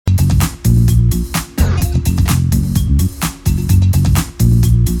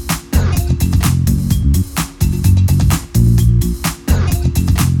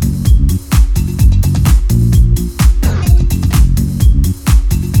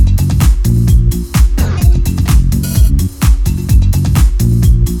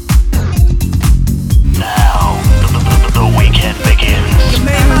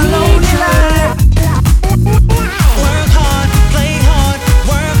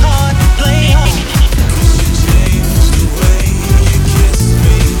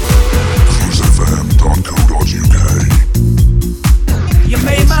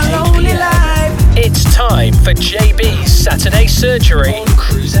Surgery on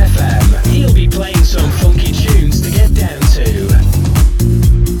Cruise FM. He'll be playing some funky tunes to get down to.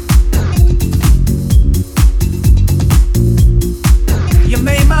 You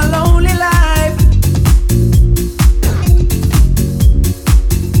made my lonely life.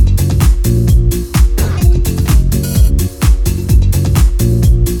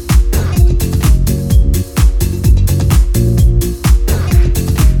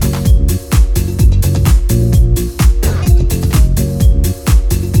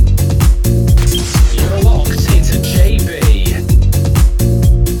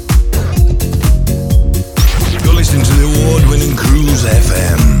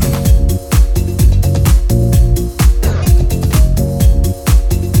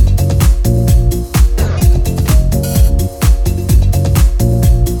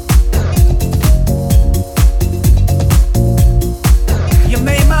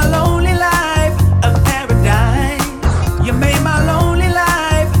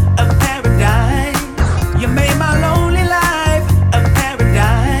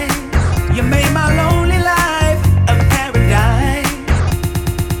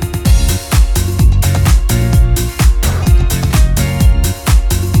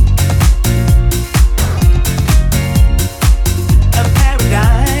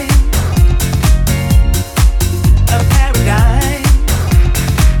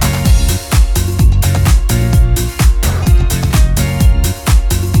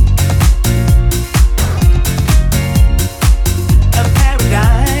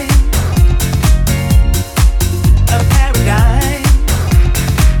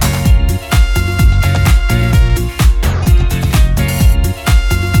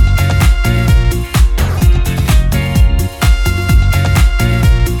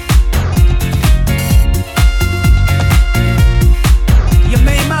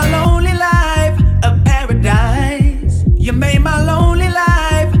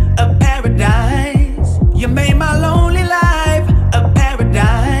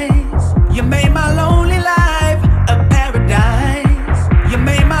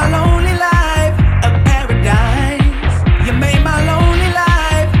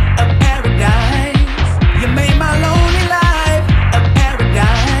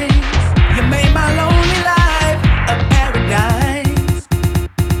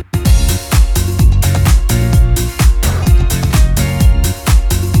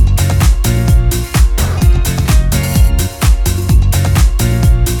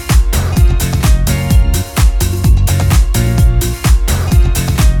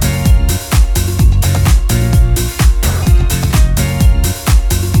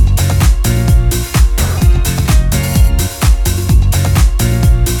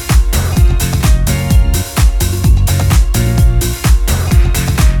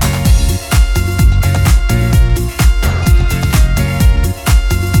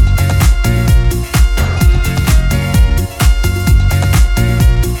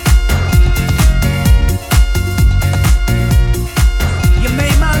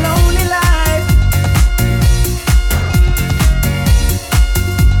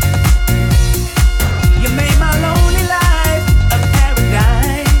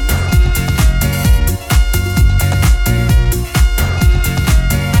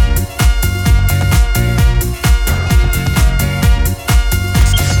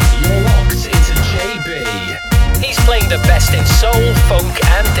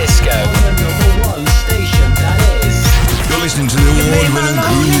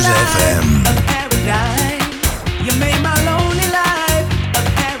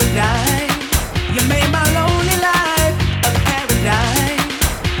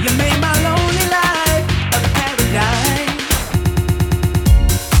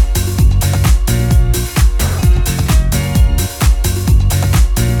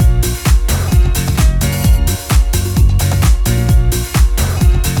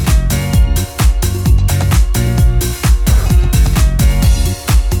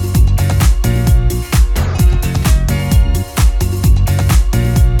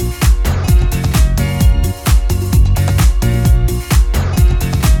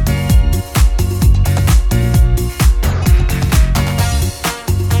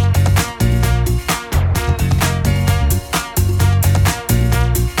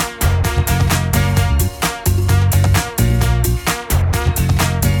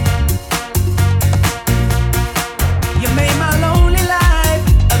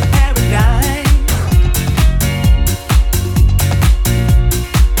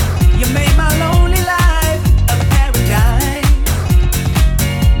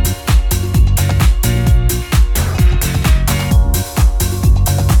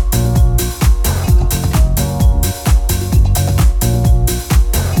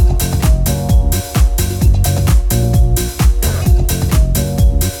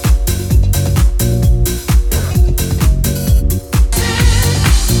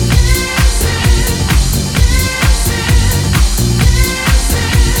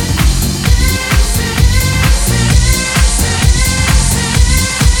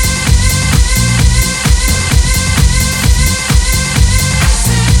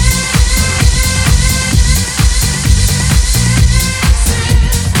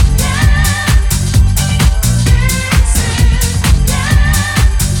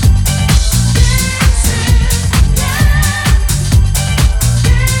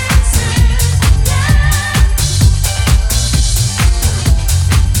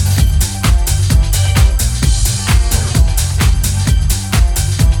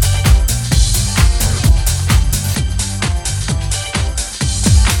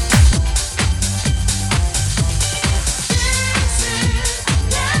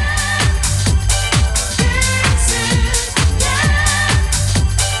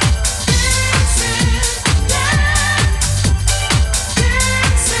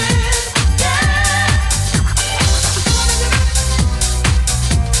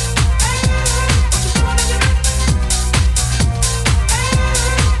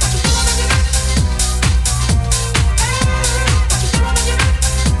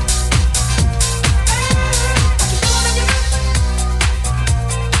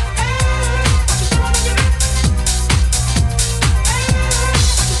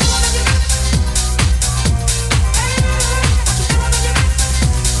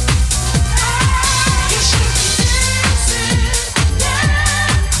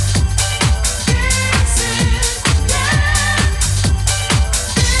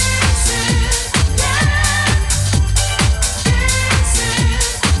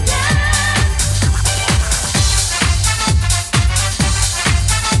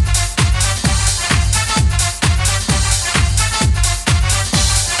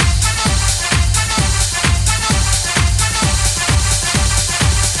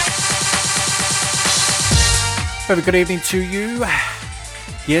 Very good evening to you.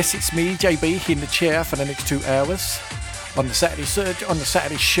 Yes, it's me, JB, in the chair for the next 2 hours on the Saturday Surge, on the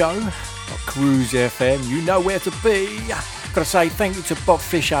Saturday show on Cruise FM. You know where to be. Gotta say thank you to Bob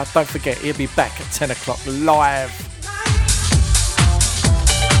Fisher. Don't forget, he'll be back at 10 o'clock live.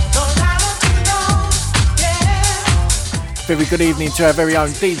 Very good evening to our very own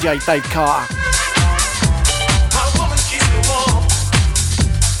DJ Dave Carter.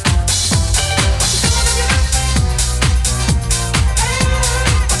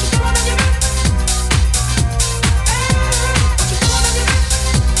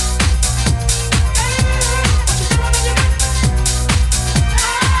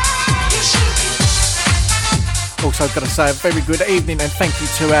 Also got to say a very good evening and thank you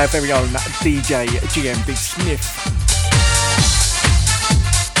to our very own DJ GMD Smith.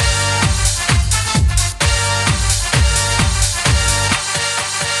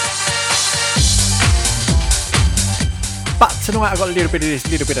 But tonight I've got a little bit of this, a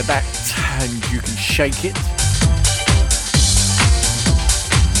little bit of that, and you can shake it.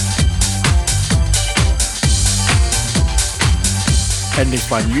 And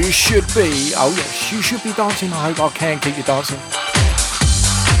this one, you should be, oh yes, you should be dancing. I hope I can keep you dancing.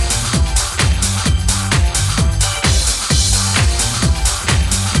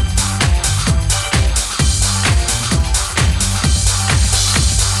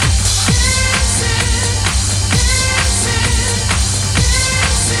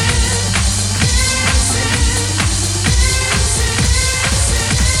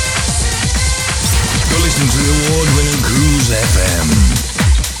 To the award-winning Cruise FM.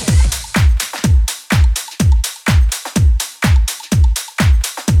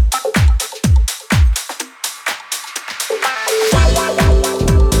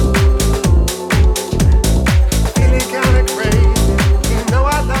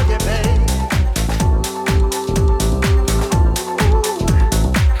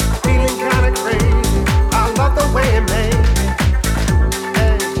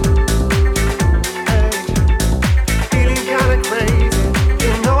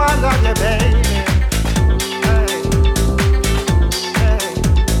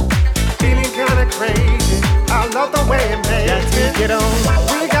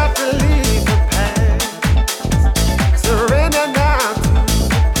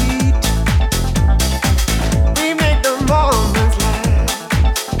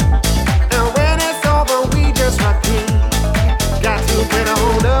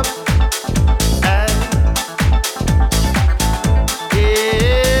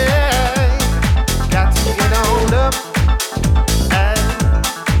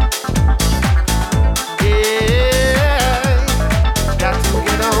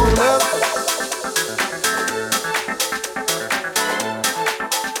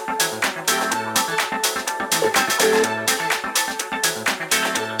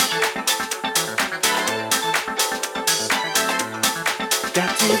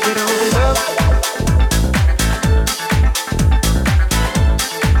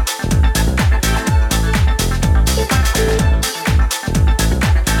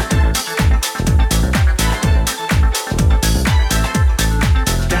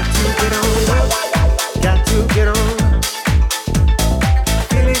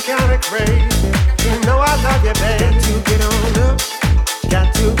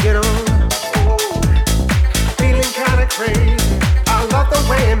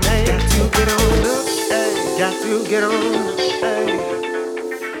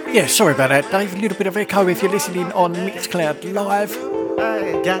 Sorry about that, Dave. A little bit of echo if you're listening on Mixcloud Live.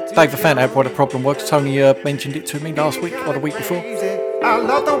 Dave, I found out what the problem was. Tony mentioned it to me last week or the week before. I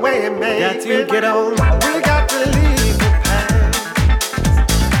love the way it made. Got to get on. We got to leave the past.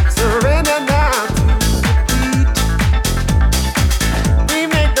 Surrender now to the beat. We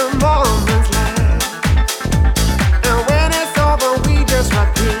make the moments last. And when it's over, we just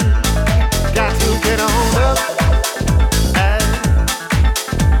repeat. Got to get on up.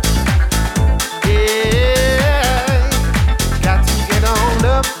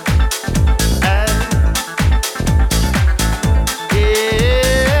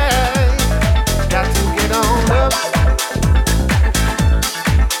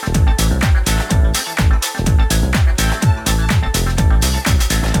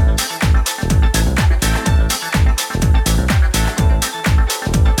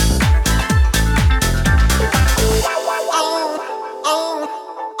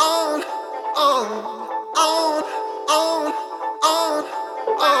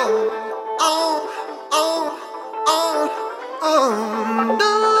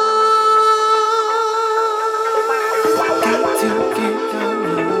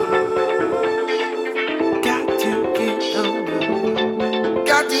 Got to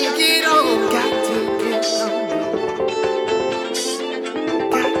get on. Got to get on.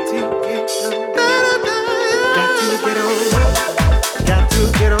 Got to get on. Got to get on. Got to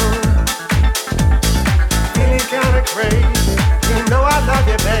get on. Feeling kinda crazy. You know I love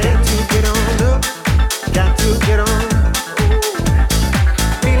you, babe. Got to get on. Got to get on.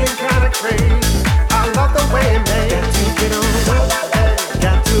 Feeling kinda crazy. I love the way it made. Got to get on.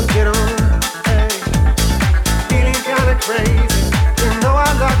 Got to get on. Feeling kinda crazy. You know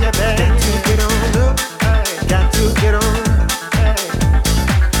I love you, babe. Got to get on.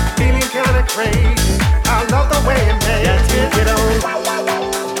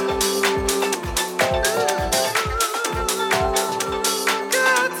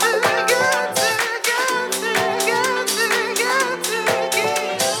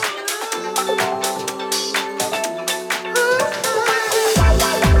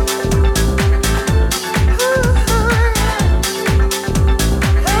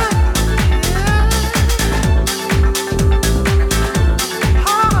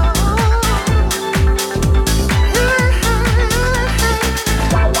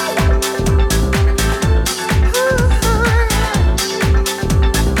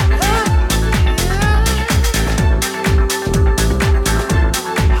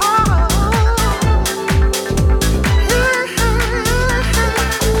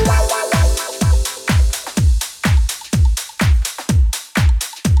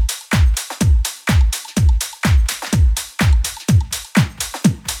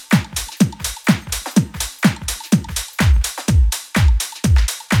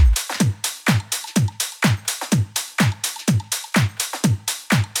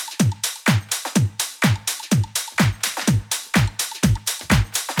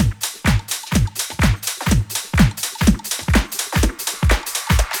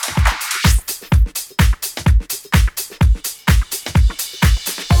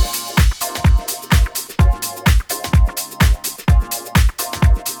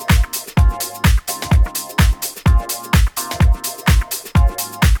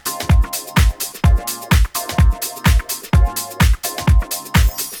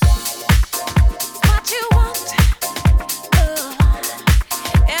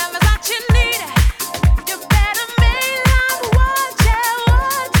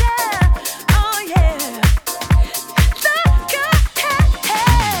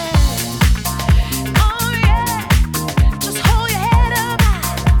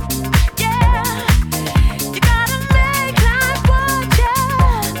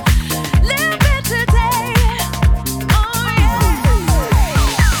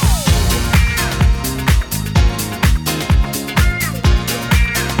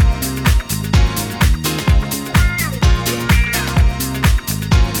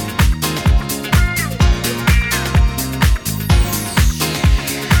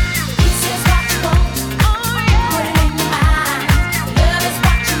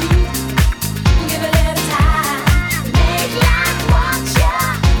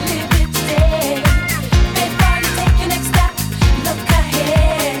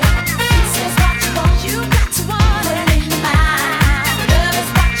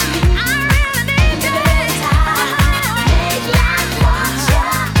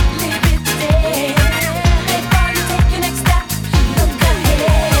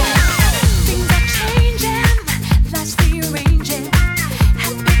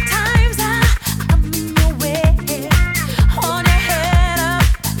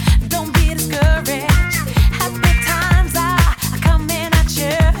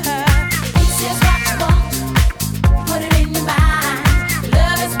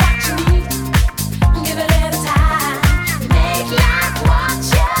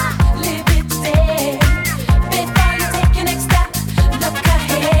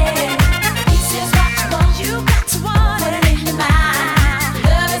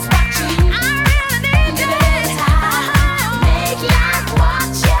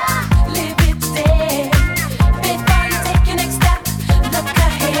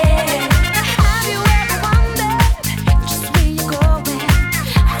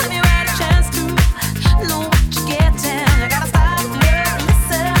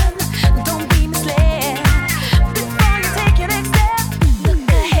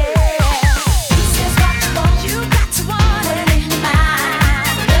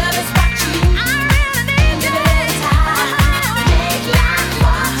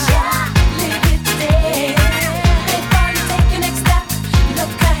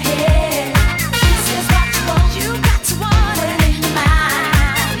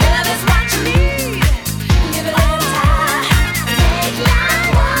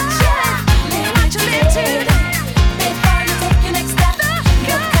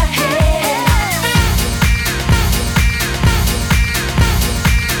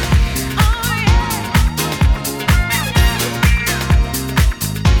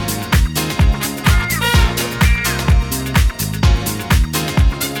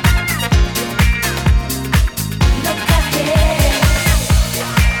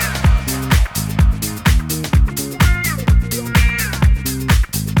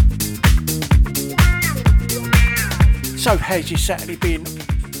 how's your Saturday been?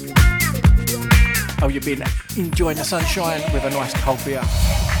 Oh, you've been enjoying the sunshine with a nice cold beer.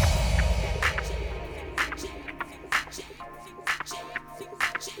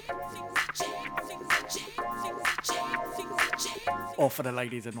 Or for the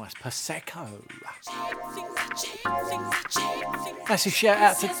ladies, a nice Prosecco. Massive shout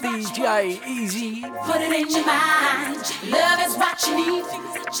out to DJ Easy. Put it in your mind, love is what you need.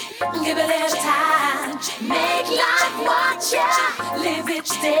 Give it a little time, make life what you live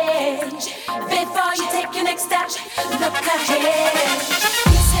each day. Before you take your next step, look ahead.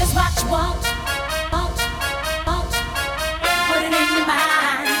 This is what you want. Put it in your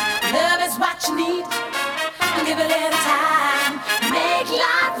mind, love is what you need. Give it a little time, make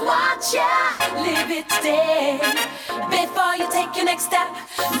life what you live each day. Before you take your next step,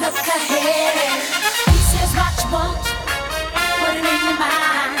 look ahead. This is what you want. Put it in your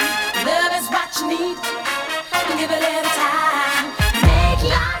mind. Love is what you need. Give it a little time. Make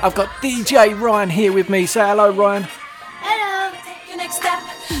life. I've got DJ Ryan here with me. Say hello, Ryan. Hello. Take your next step.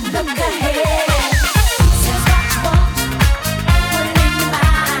 Look ahead. This is what you want. Put it in your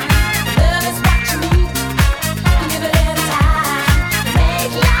mind. Love is what you need. Give it a little time.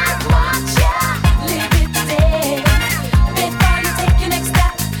 Make life what you live it today. Before you take your next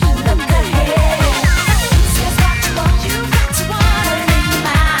step, look ahead. This is what you want. You got to want. Put it in your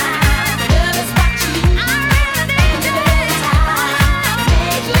mind. Love is what you need. Give it a little time.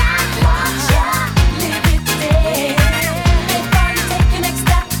 Make life what you live it today. Before you take your next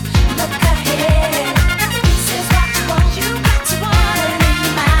step, look ahead. This is what you want. You got to want. Put it in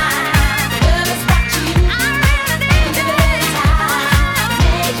your mind. Love is what you need. Give it a little time.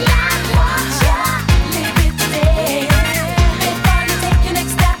 Make life what you live it today. Before you take your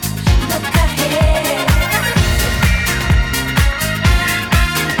next step, look ahead.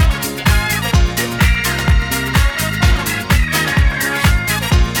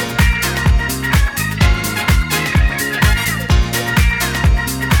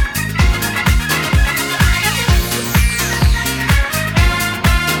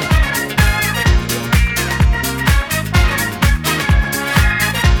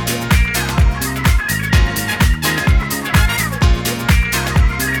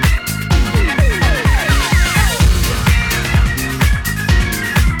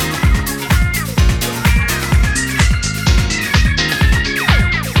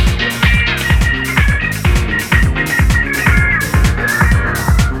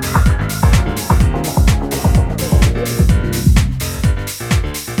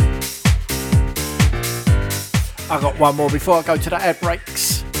 I got one more before I go to the ad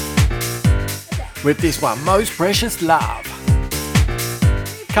breaks. With this one, Most Precious Love.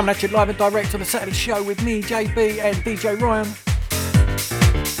 Coming at you live and direct on the Saturday show with me, JB, and DJ Ryan.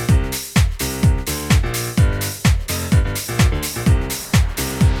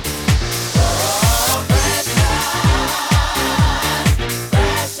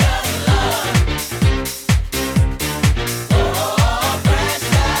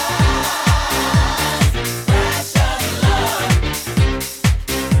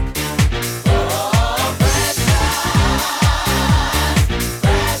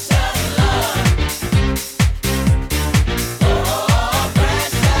 Oh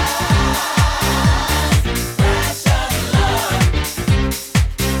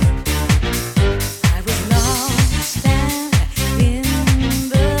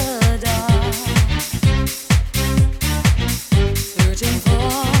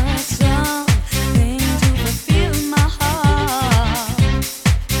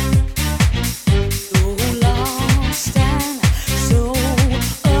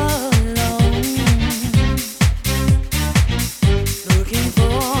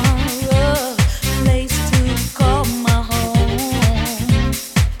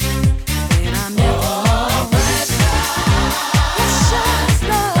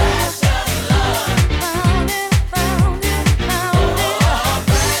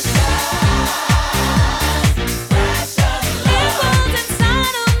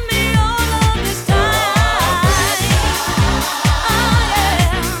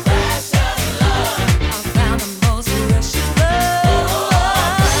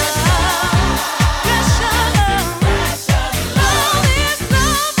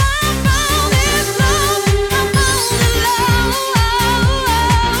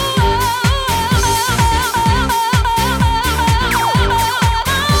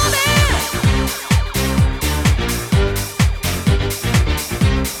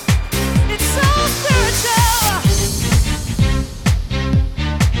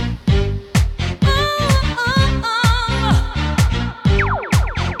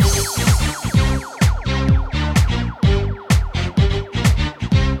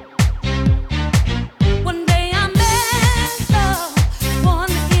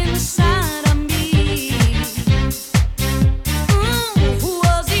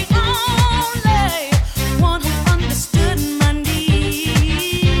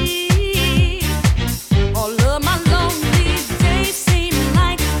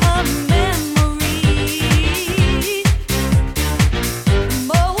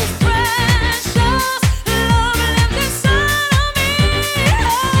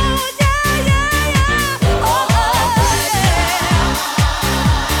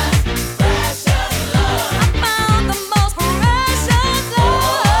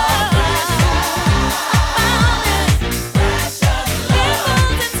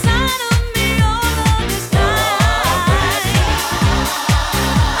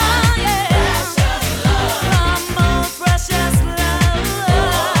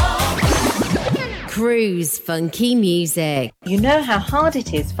is funky music. You know how hard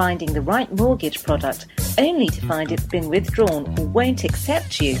it is finding the right mortgage product, only to find it's been withdrawn or won't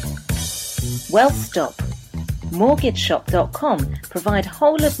accept you? Well, stop. MortgageShop.com provide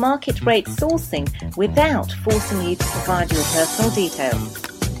whole of market rate sourcing without forcing you to provide your personal details.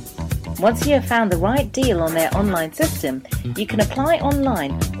 Once you have found the right deal on their online system, you can apply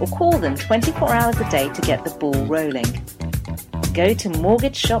online or call them 24 hours a day to get the ball rolling. Go to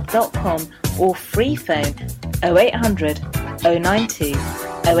mortgageshop.com or free phone 0800 092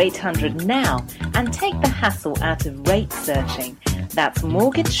 0800 now and take the hassle out of rate searching. That's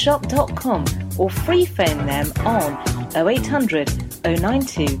mortgageshop.com or free phone them on 0800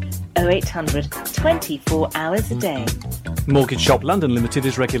 092 0800 24 hours a day. Mortgage Shop London Limited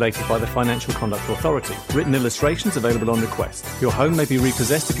is regulated by the Financial Conduct Authority. Written illustrations available on request. Your home may be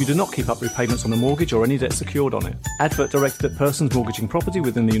repossessed if you do not keep up repayments on the mortgage or any debt secured on it. Advert directed at persons mortgaging property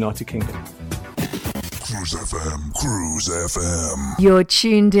within the United Kingdom. Cruise FM, Cruise FM. You're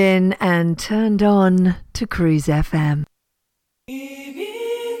tuned in and turned on to Cruise FM.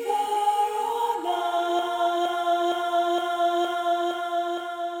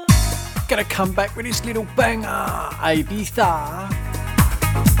 Gonna come back with this little banger, Ibiza.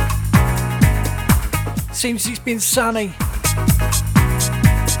 Seems it's been sunny,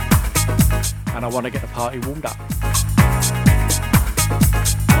 and I want to get the party warmed up.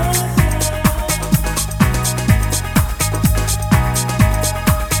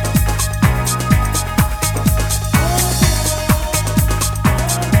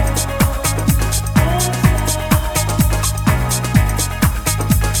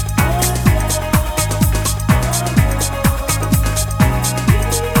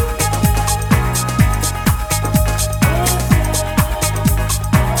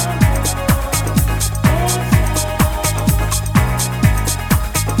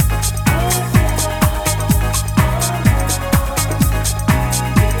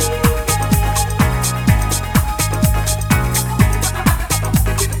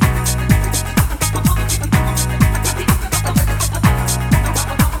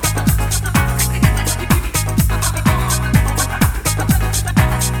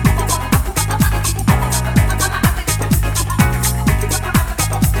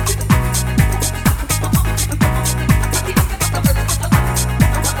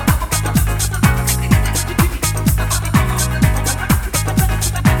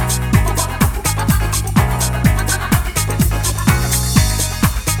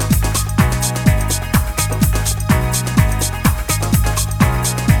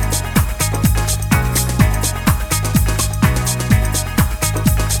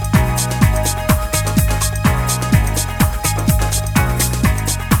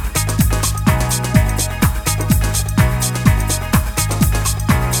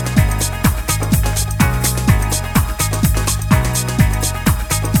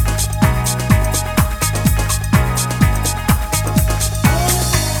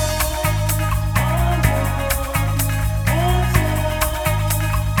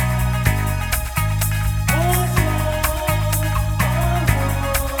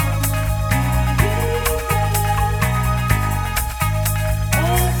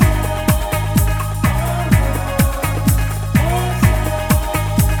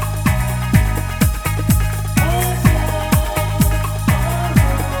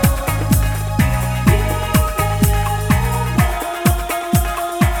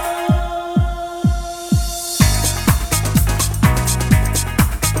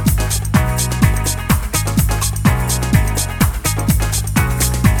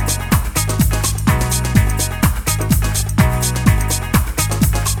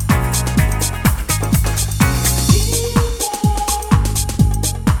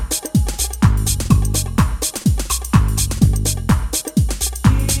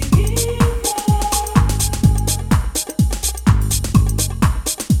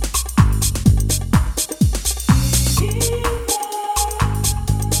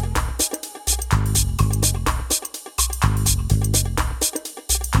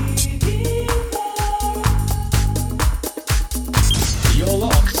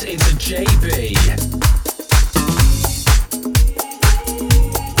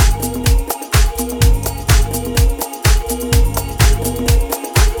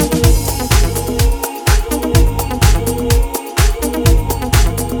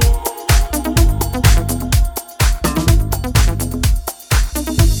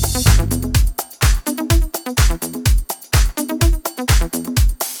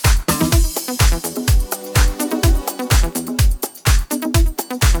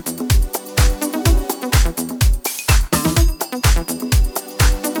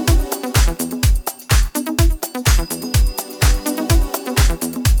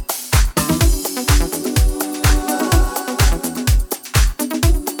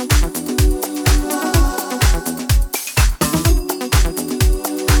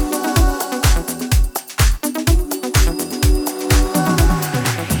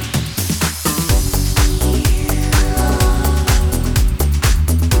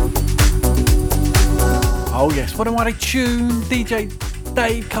 Yes, what a mighty tune. DJ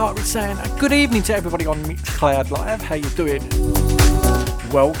Dave Cartwright saying good evening to everybody on Mixcloud Live. How you doing?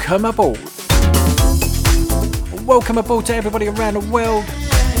 Welcome aboard. Welcome aboard to everybody around the world.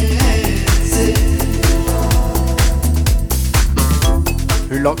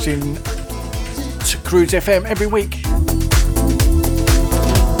 Who locks in to Cruise FM every week.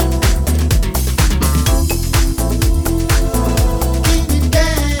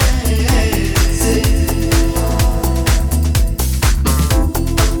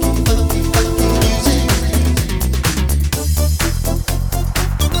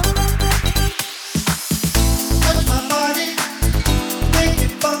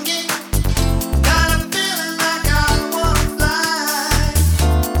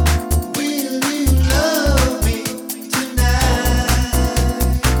 To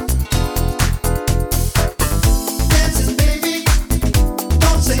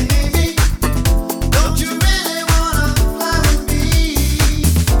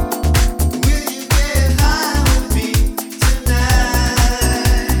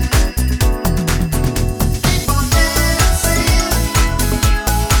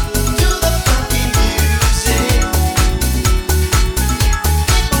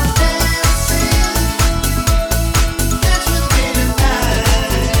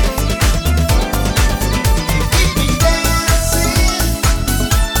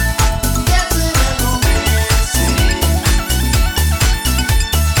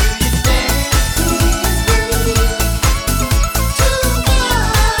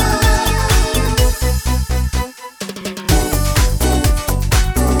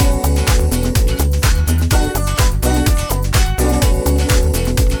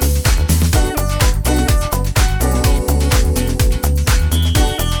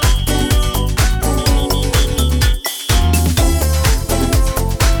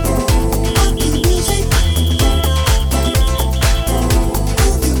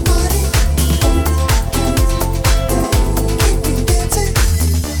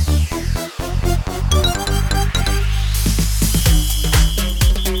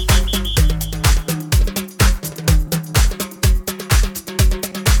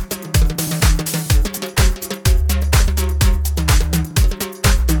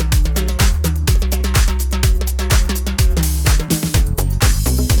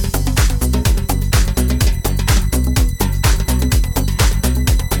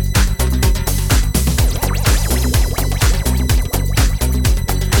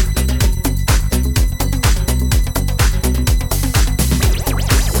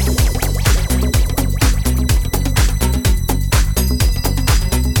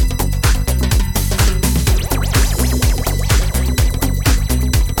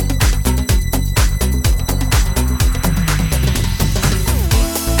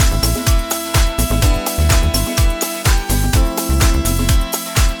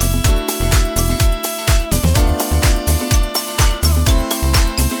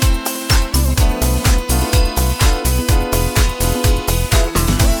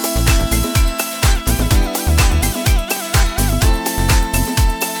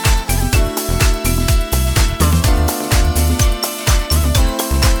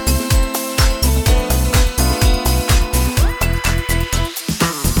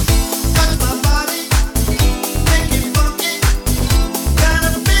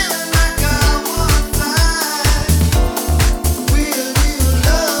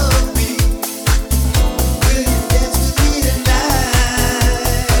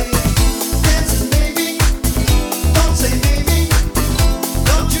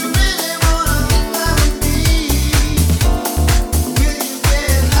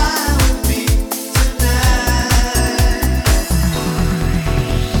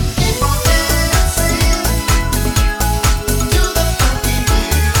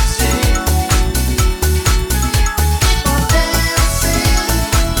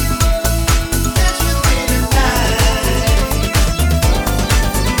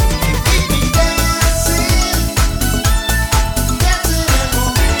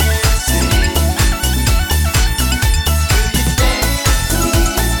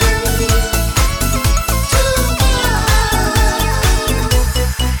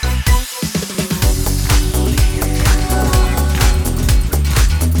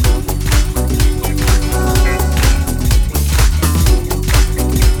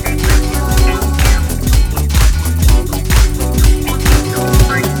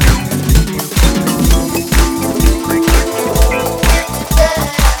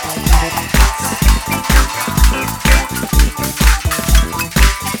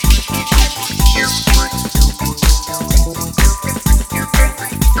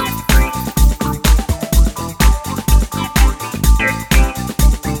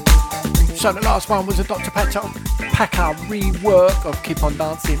So the last one was a Dr. Packer rework of Keep On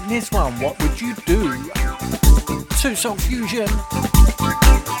Dancing. This one, What Would You Do? Two Soul Fusion.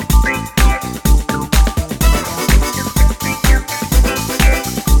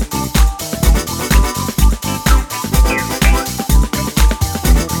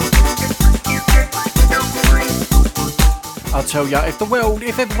 I'll tell ya, if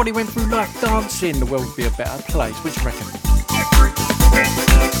everybody went through life dancing, the world would be a better place. What do you reckon?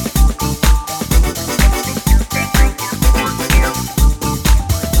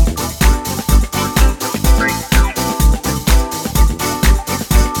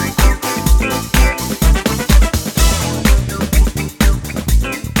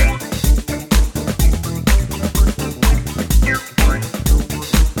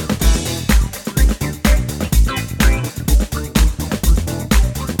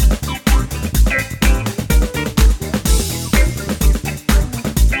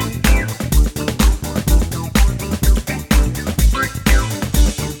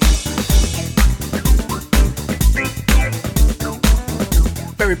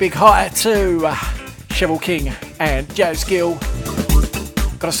 Big hi to Cheryl King and Jazz Gill.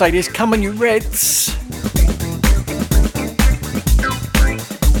 Gotta say this, come on you Reds.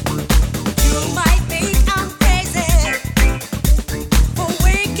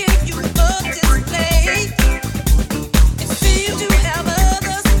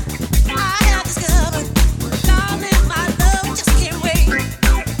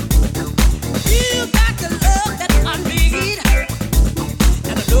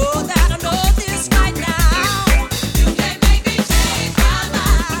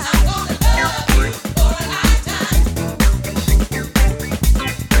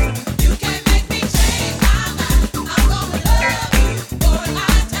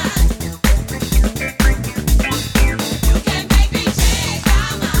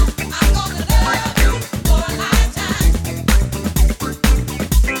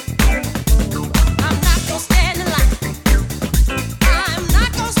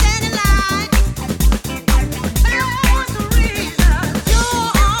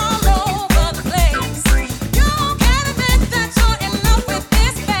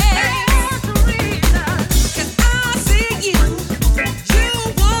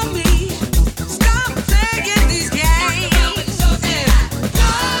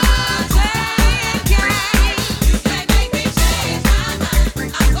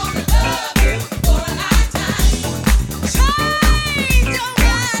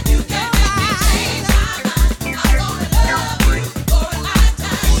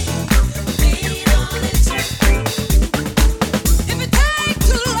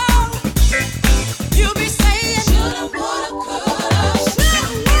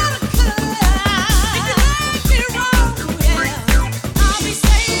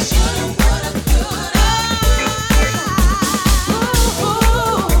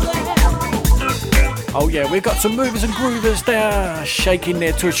 We've got some movers and groovers there shaking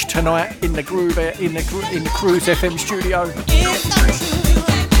their tush tonight in the groove in the Cruise FM studio.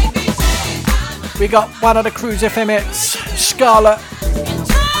 We got one of the Cruise FMettes, Scarlett,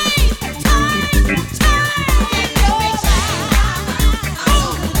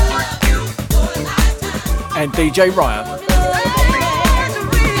 and DJ Ryan.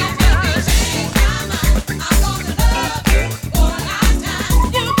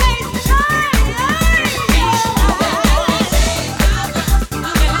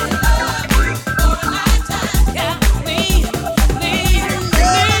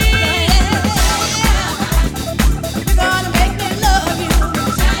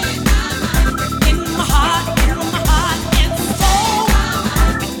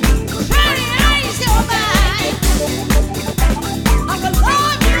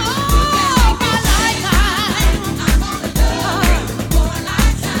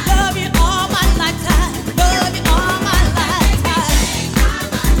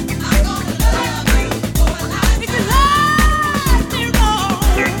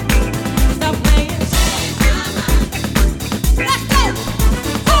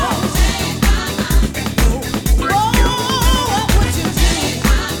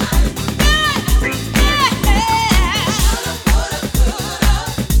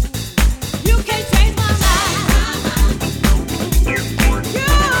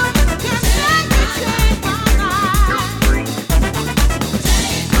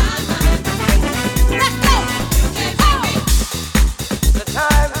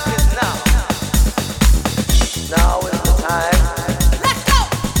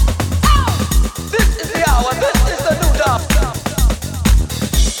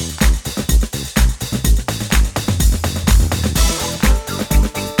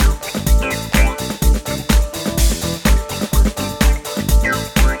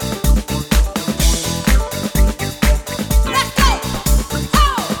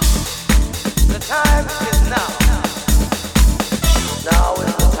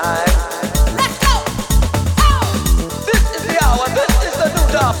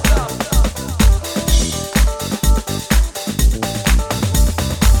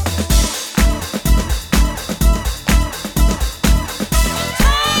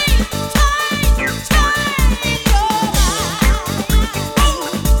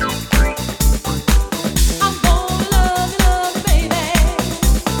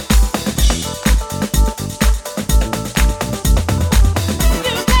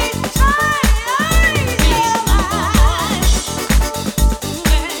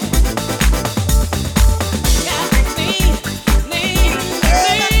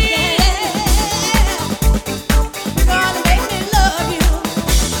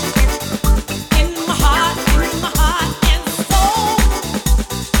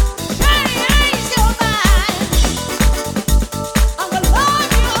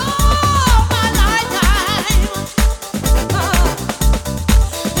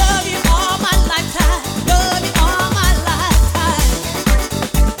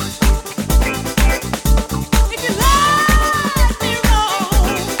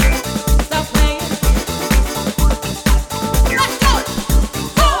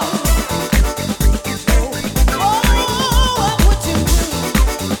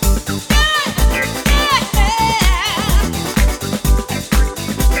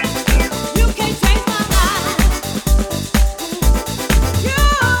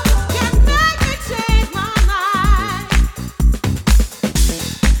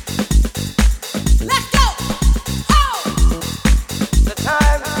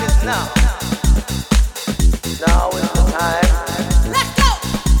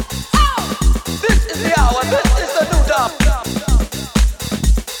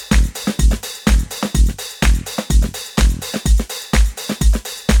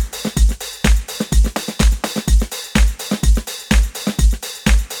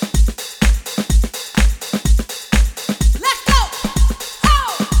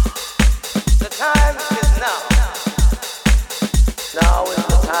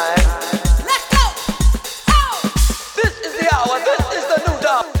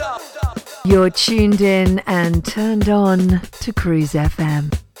 You're tuned in and turned on to Cruise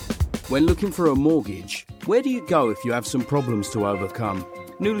FM. When looking for a mortgage, where do you go if you have some problems to overcome?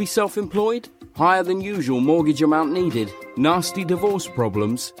 Newly self-employed? Higher than usual mortgage amount needed? Nasty divorce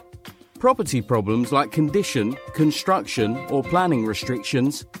problems? Property problems like condition, construction or planning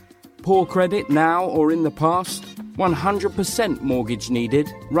restrictions? Poor credit now or in the past? 100% mortgage needed?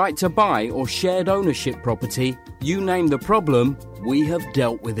 Right to buy or shared ownership property? You name the problem, we have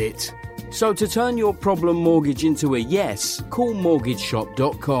dealt with it. So to turn your problem mortgage into a yes, call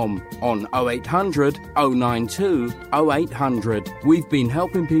mortgageshop.com on 0800 092 0800. We've been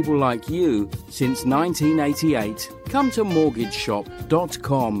helping people like you since 1988. Come to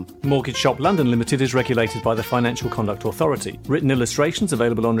mortgageshop.com. Mortgage Shop London Limited is regulated by the Financial Conduct Authority. Written illustrations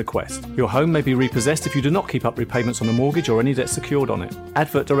available on request. Your home may be repossessed if you do not keep up repayments on a mortgage or any debt secured on it.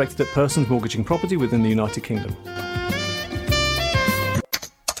 Advert directed at persons mortgaging property within the United Kingdom.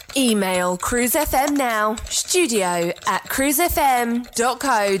 Email Cruise FM now,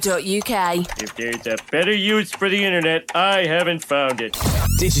 studio@cruisefm.co.uk. If there's a better use for the internet, I haven't found it.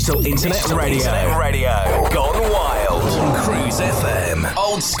 Digital Internet Radio. Gone wild. Cruise FM.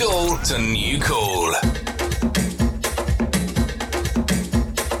 Old school to new cool.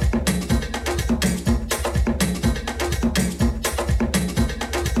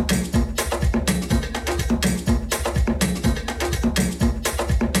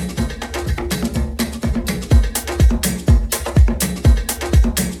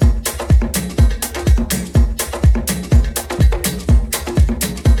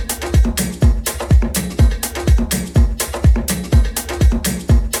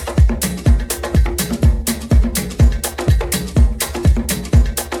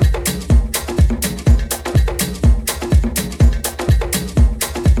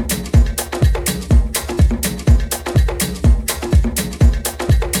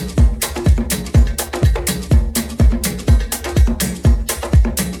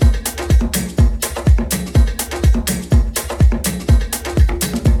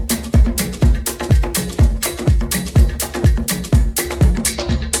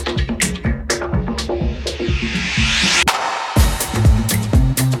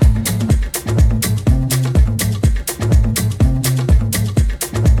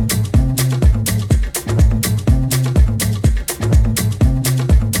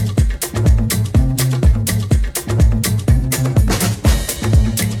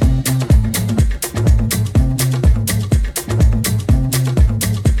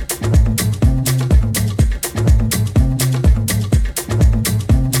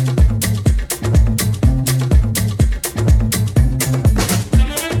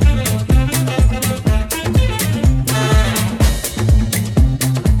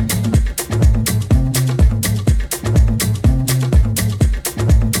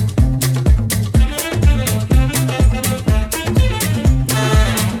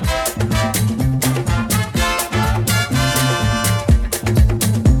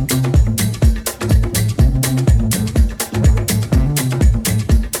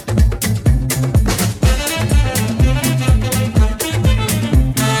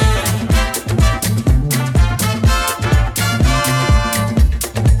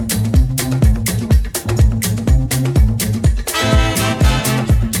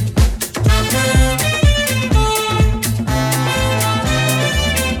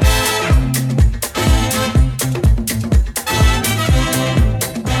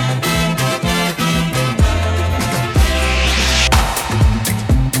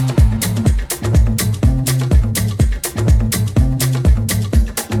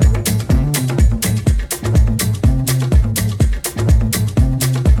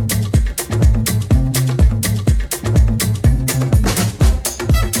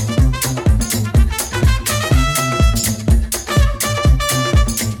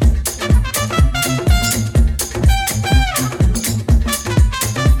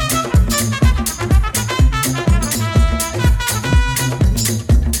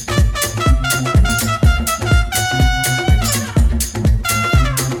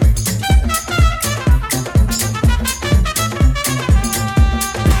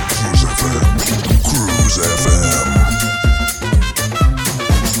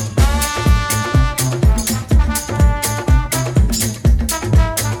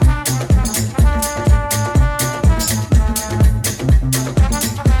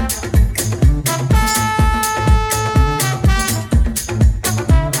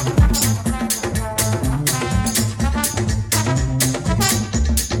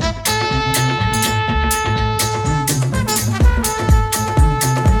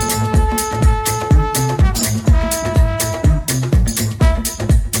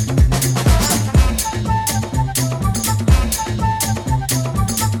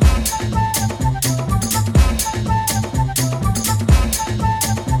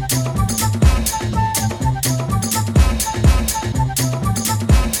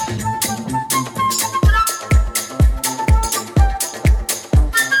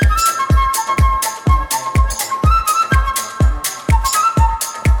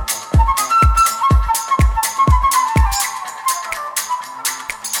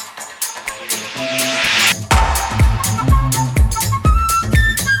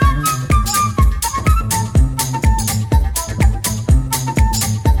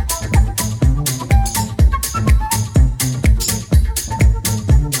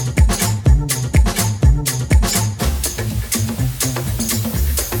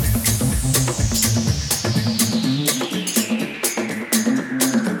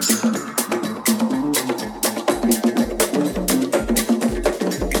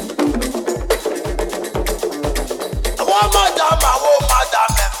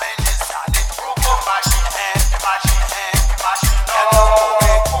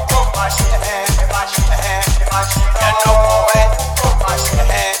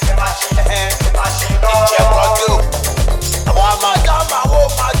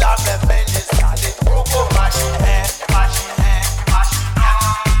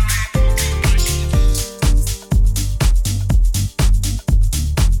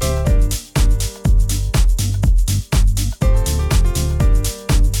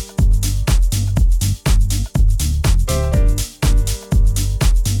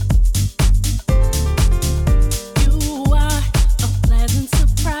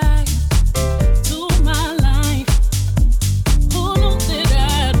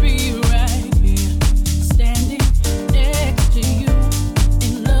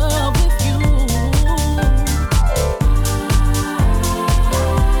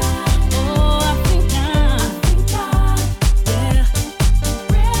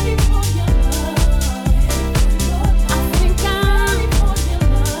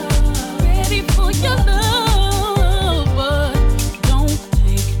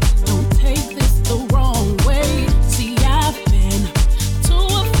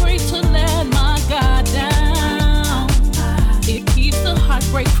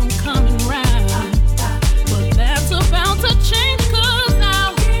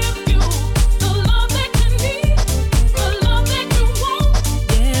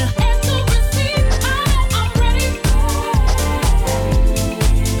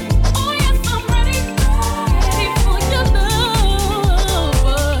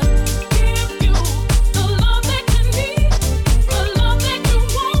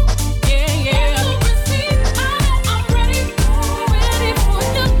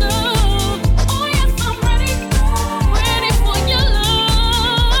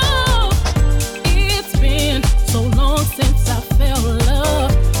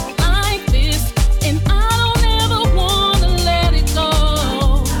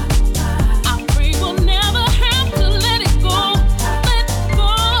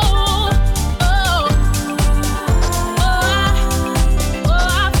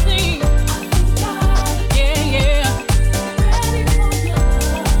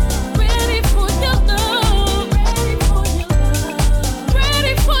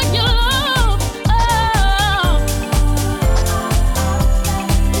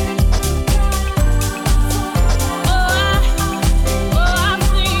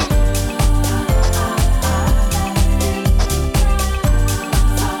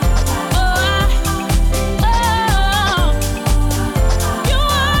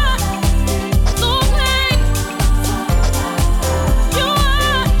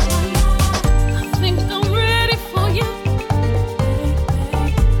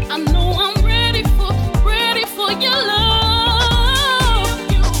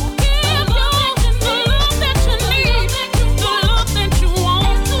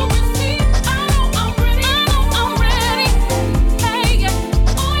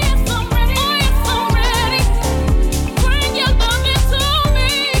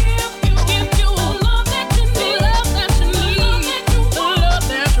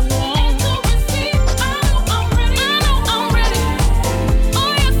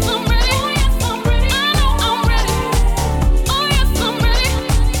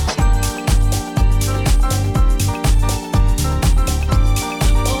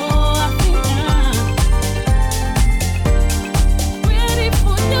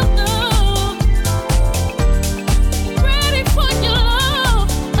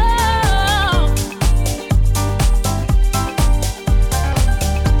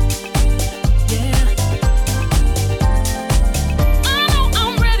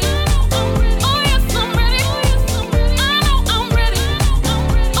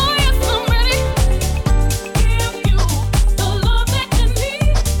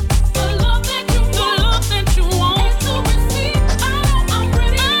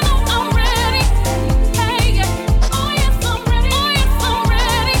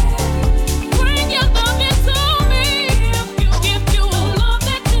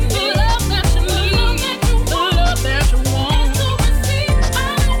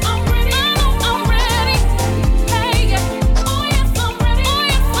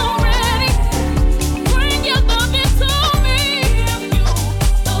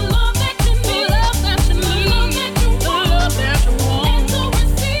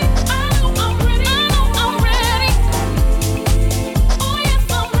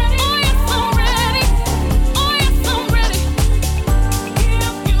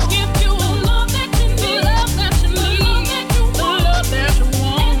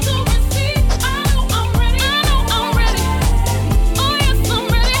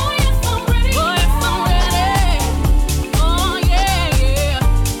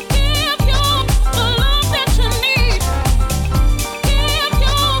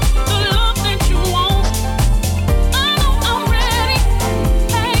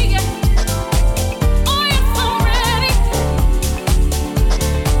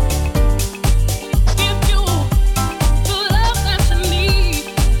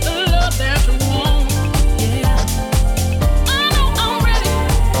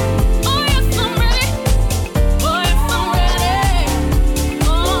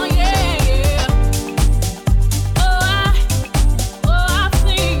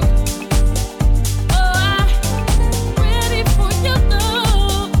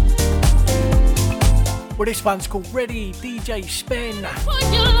 Well, this one's called Ready, DJ Spen.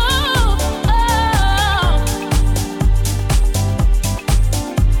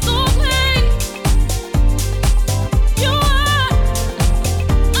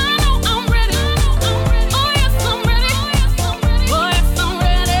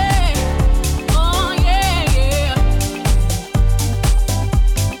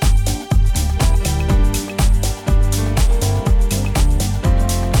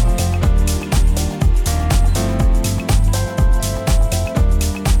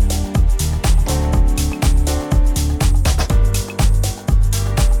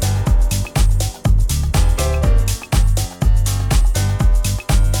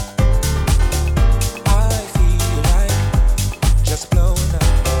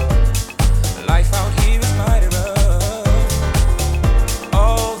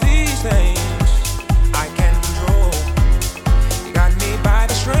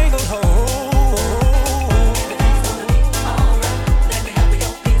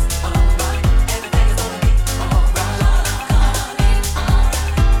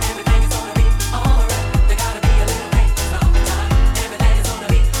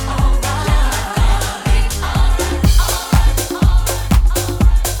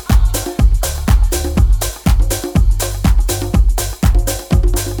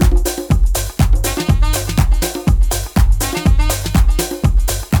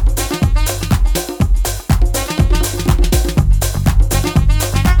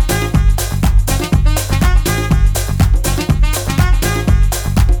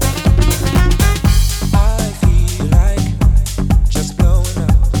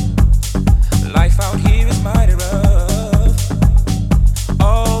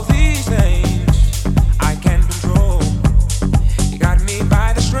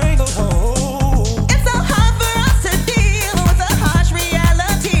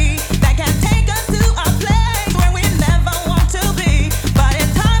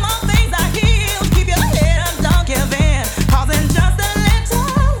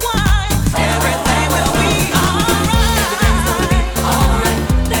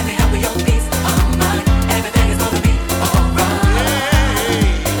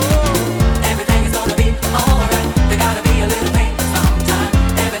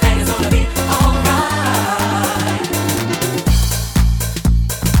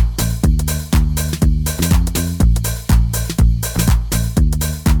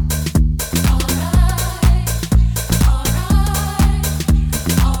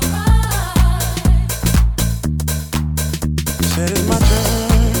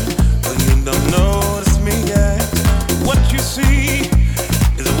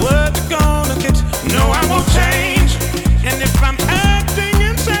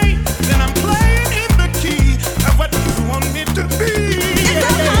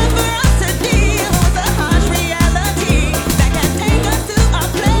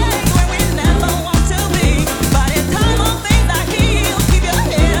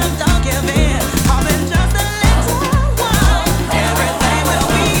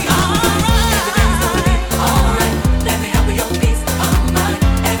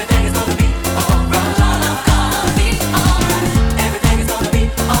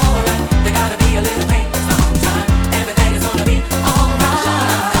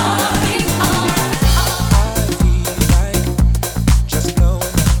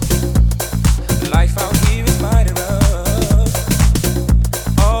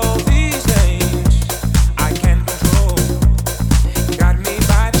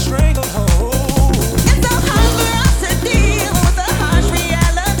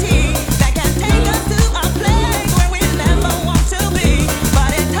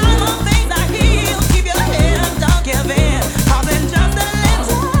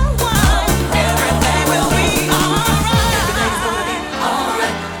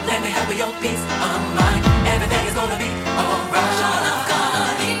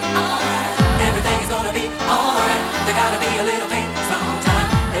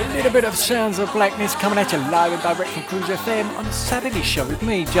 Bit of Sounds of Blackness coming at you live and direct from Cruise FM on the Saturday show with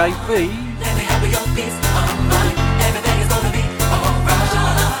me, JB. Let me have your peace of mind. Everything is gonna be alright.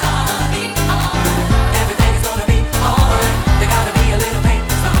 Everything is gonna be alright. There gotta be a little pain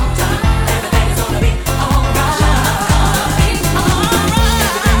sometime. Everything is gonna be alright.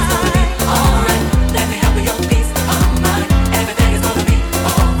 Alright. Let me have your peace of mind. Everything is gonna be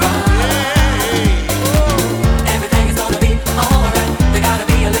alright. Everything is gonna be alright. There gotta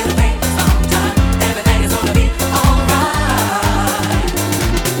be a little pain sometime. Everything is gonna be alright.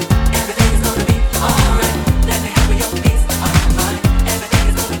 Everything is gonna be alright. Let me have your peace of mind. Everything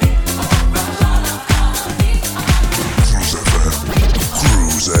is gonna be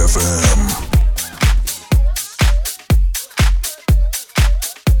Cruise FM.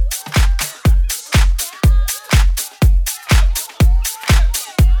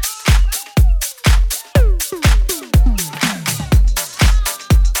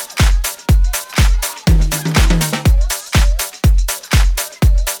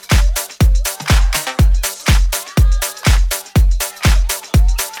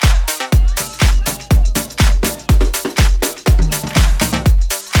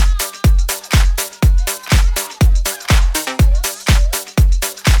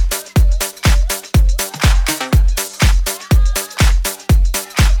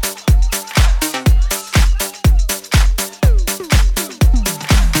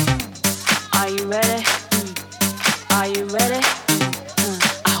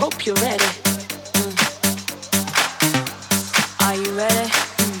 hope you're ready. Are you ready?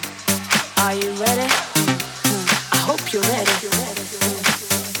 Are you ready? I hope you're ready.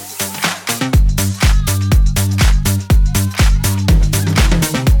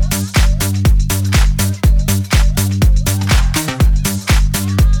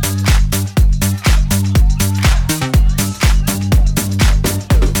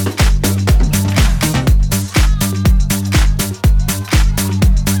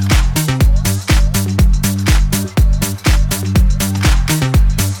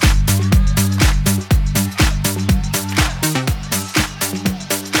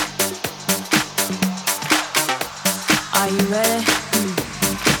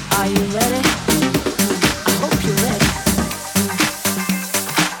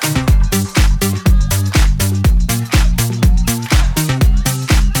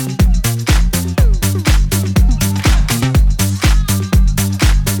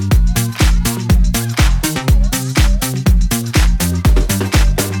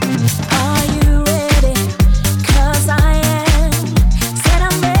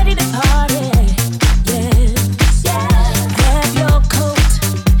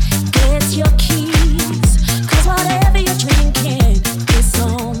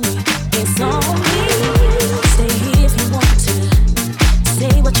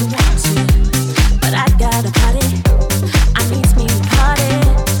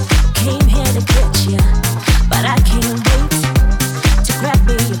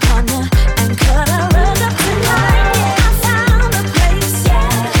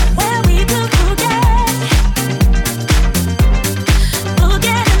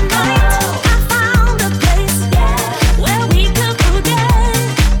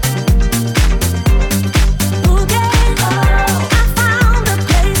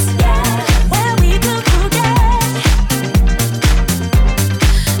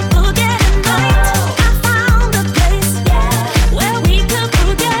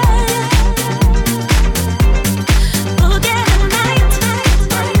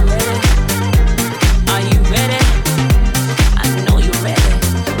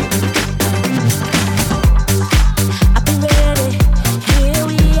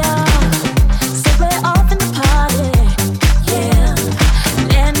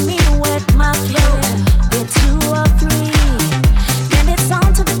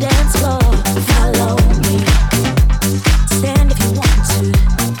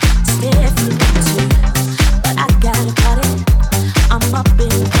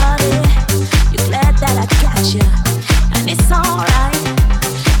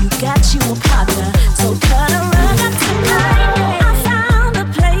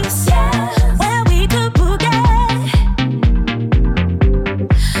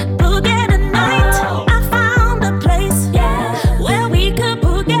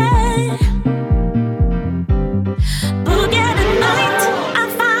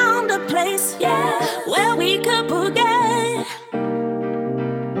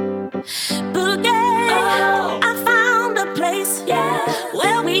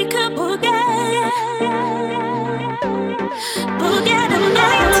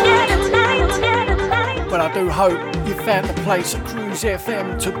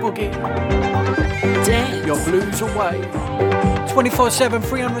 FM to boogie your blues away 24/7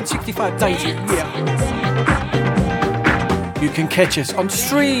 365 days a year. You can catch us on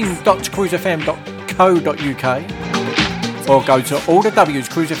stream.cruisefm.co.uk or go to all the W's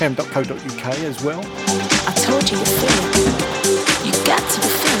cruisefm.co.uk as well. I told you feel it. You got to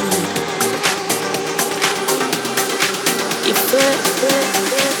feel it. You feel it.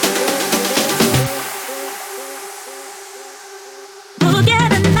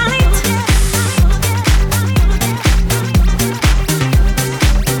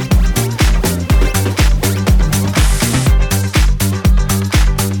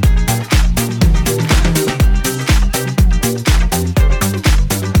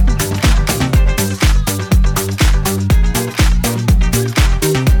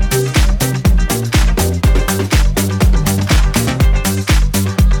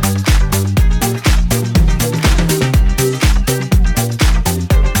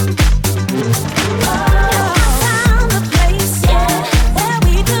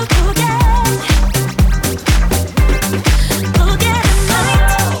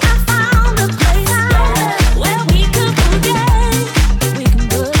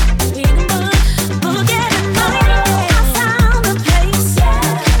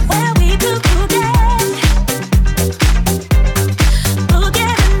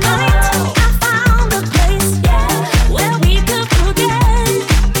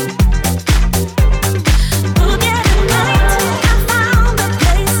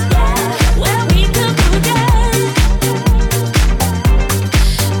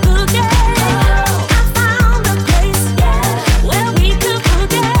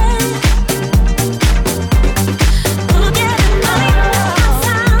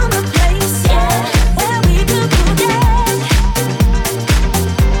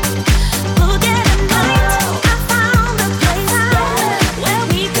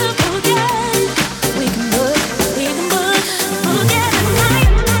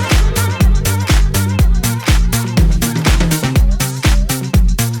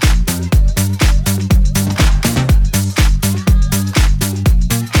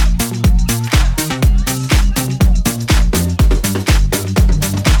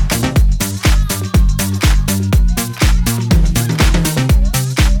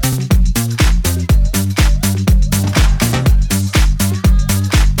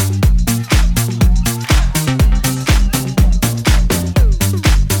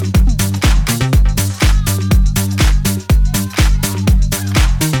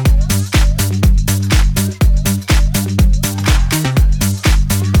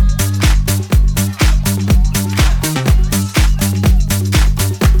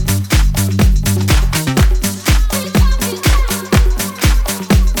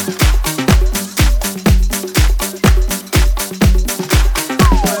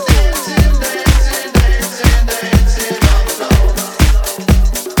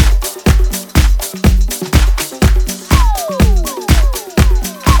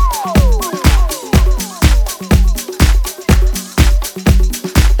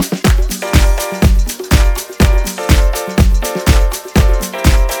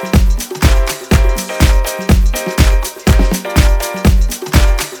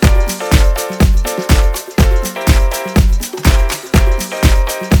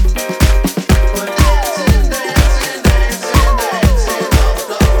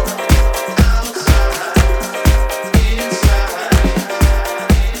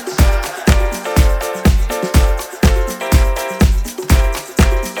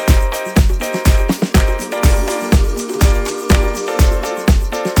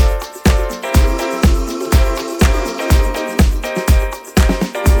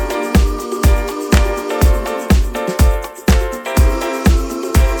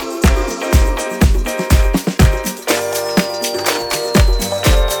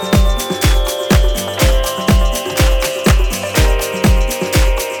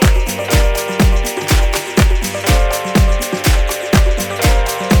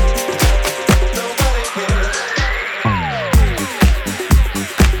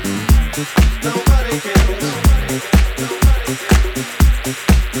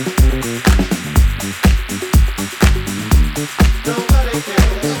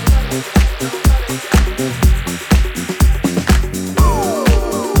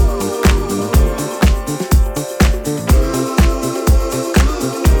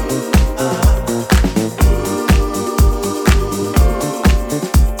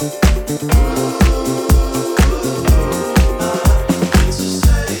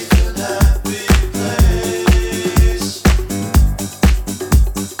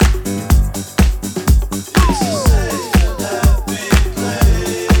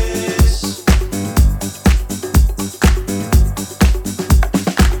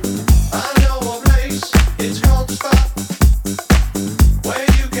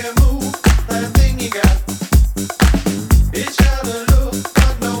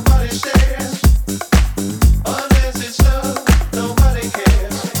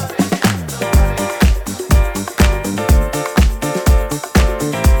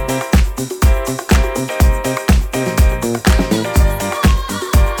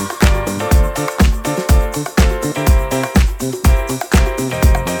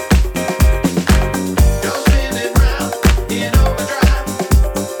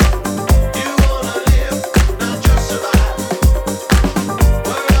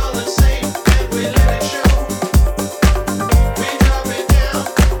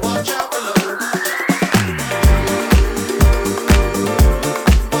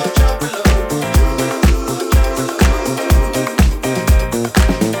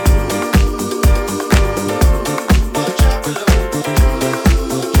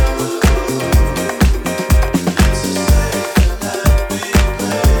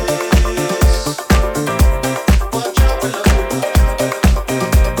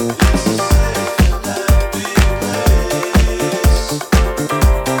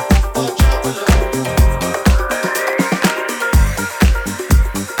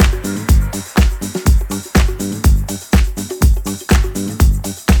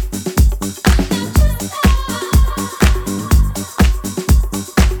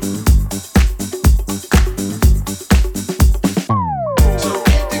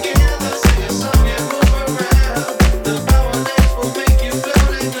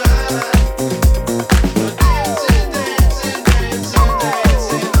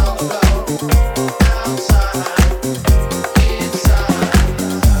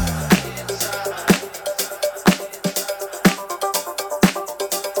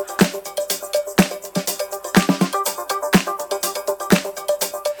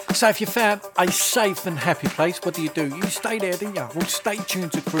 So if you found a safe and happy place, what do? You stay there, didn't you? Well, stay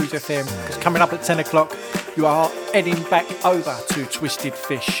tuned to Cruise FM, because coming up at 10 o'clock, you are heading back over to Twisted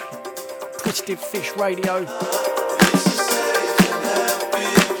Fish. Twisted Fish Radio.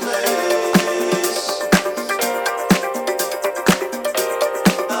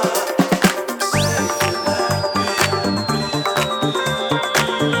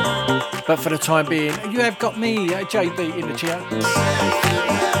 But for the time being, you have got me, JB, in the chair.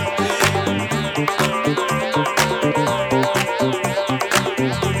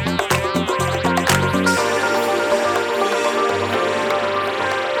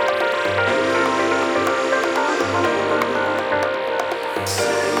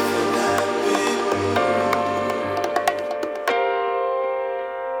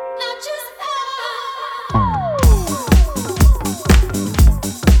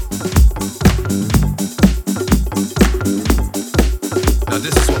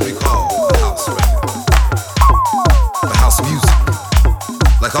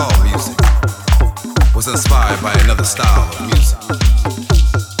 Style of music,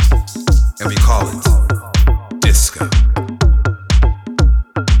 and we call it disco.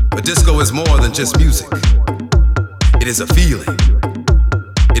 But disco is more than just music. It is a feeling.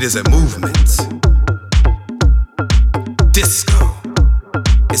 It is a movement. Disco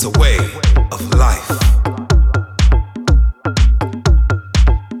is a way of life.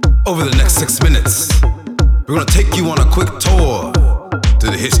 Over the next 6 minutes, we're gonna take you on a quick tour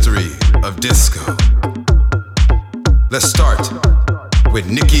through the history of disco. Let's start with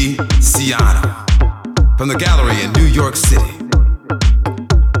Nicky Siano from the Gallery in New York City.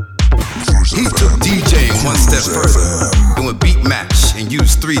 He took DJing one step further and would beat match and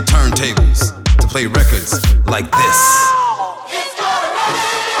use 3 turntables to play records like this.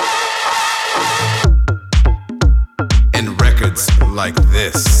 And records like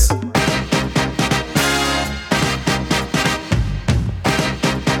this.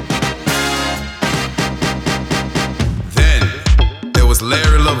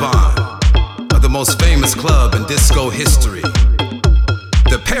 Larry Levon of the most famous club in disco history,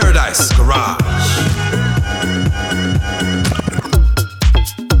 the Paradise Garage.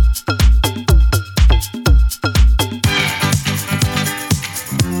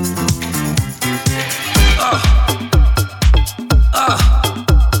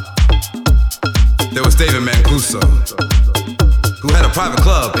 There was David Mancuso, who had a private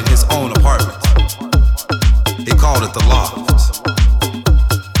club in his own apartment. He called it The Loft.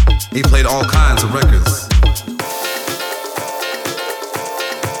 He played all kinds of records.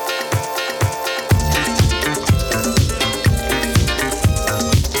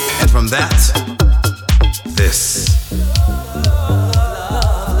 And from that, this.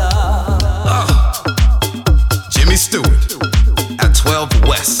 Jimmy Stewart at 12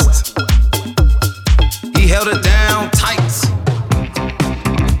 West. He held it down tight.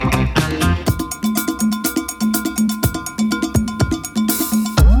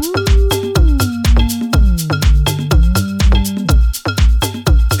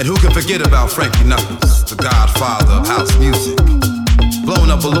 Forget about Frankie Knuckles, the godfather of house music.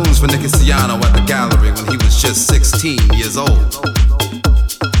 Blowing up balloons for Nicky Siano at the Gallery when he was just 16 years old.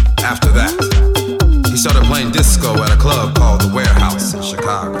 After that, he started playing disco at a club called The Warehouse in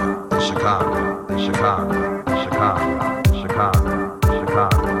Chicago. Chicago, Chicago, Chicago, Chicago,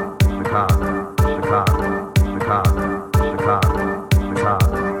 Chicago, Chicago, Chicago, Chicago, Chicago,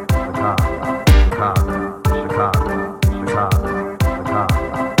 Chicago, Chicago, Chicago, Chicago.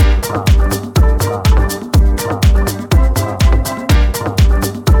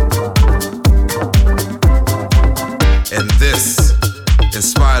 And this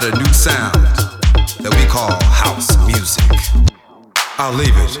inspired a new sound that we call house music. I'll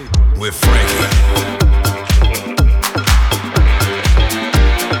leave it with Frankie.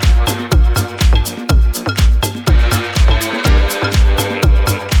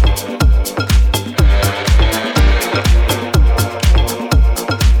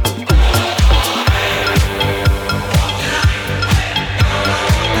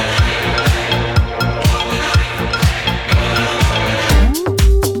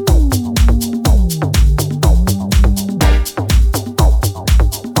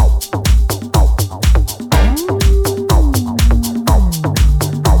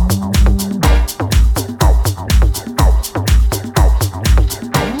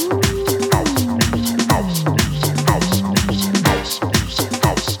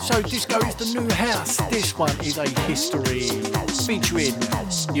 History featuring,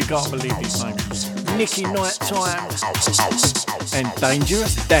 you can't believe his name, Nicky Nighttime and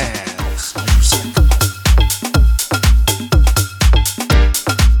Dangerous Dan.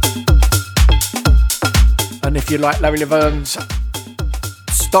 And if you like Larry Leverne's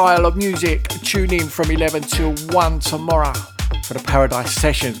style of music, tune in from 11 till 1 tomorrow for the Paradise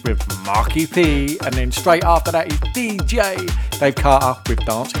Sessions with Marky P. And then straight after that is DJ Dave Carter with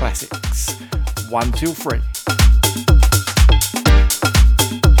Dance Classics, 1 till 3.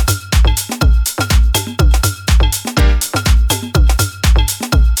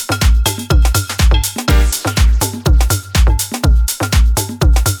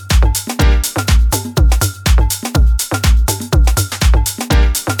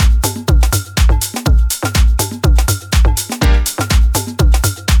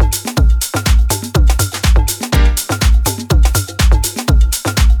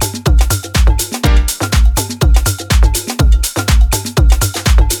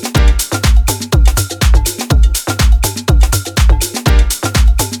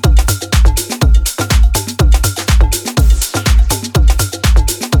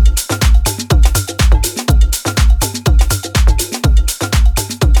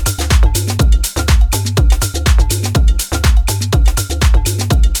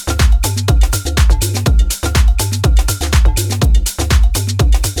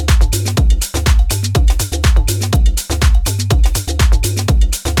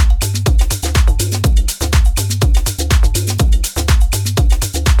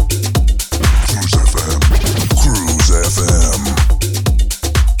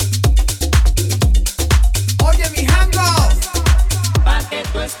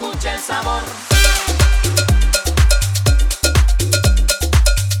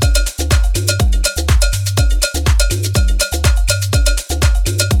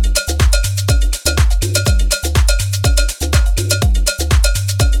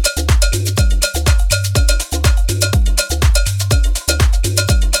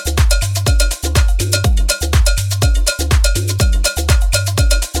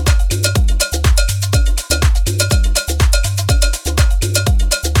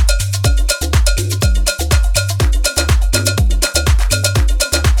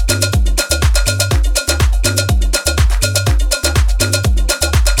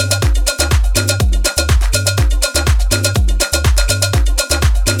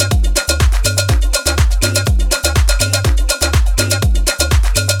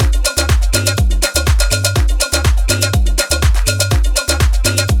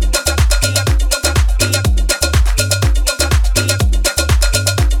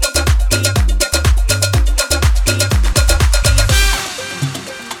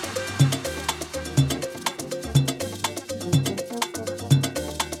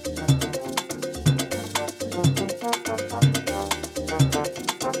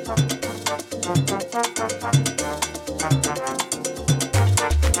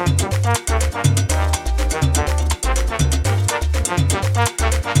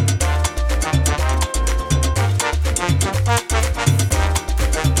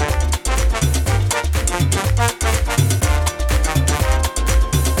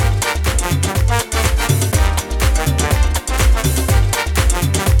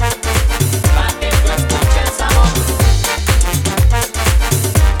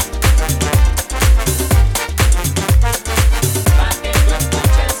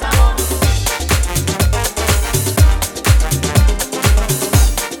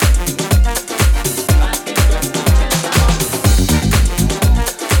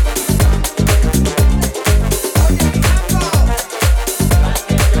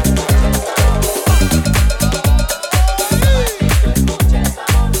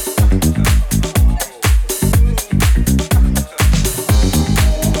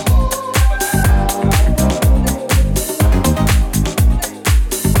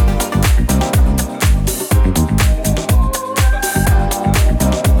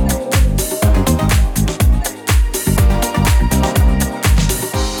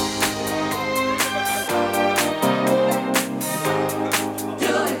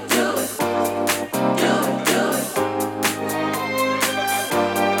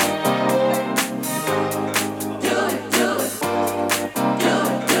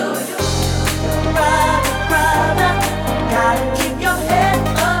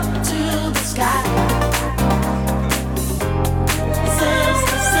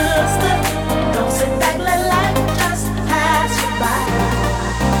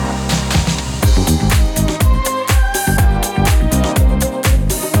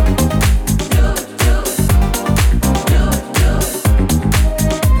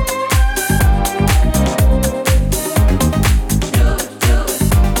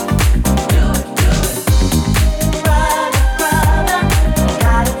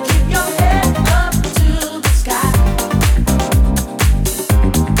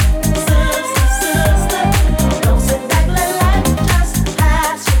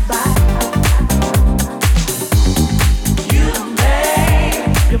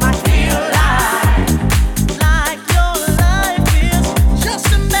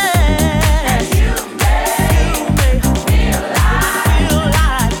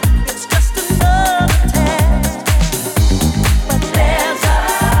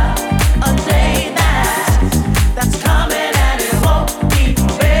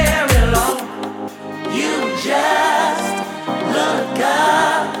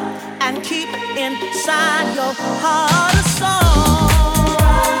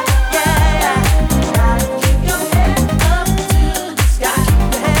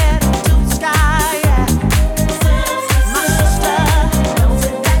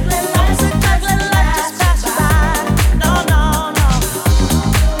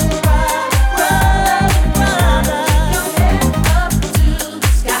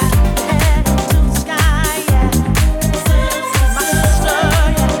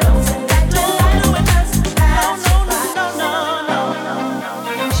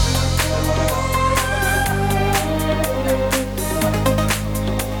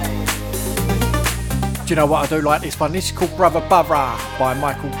 you know what? I do like this one. This is called Brother Brother by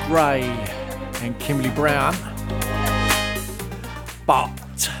Michael Gray and Kimberly Brown. But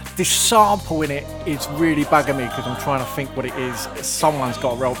this sample in it is really bugging me because I'm trying to think what it is. Someone's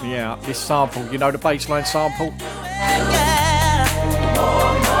got to help me out. This sample, you know the bassline sample?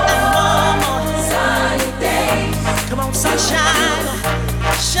 Come on, sunshine,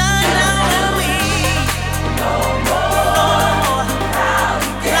 shine down on me. No more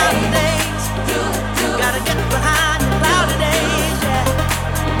cloudy days. You gotta get behind the cloudy days, yeah.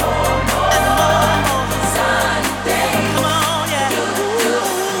 And more sunny days. Come on, yeah.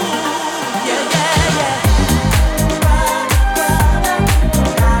 Yeah, yeah, yeah. Brother,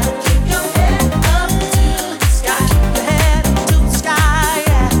 gotta keep your head up to the sky. Keep your head up to the sky,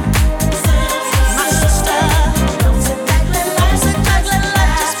 yeah. My sister.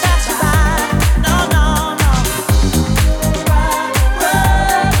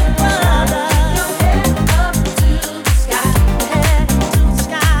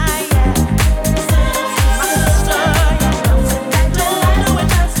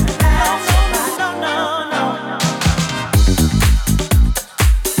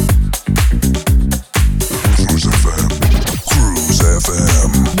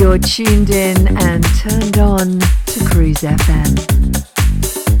 You're tuned in and turned on to Cruise FM.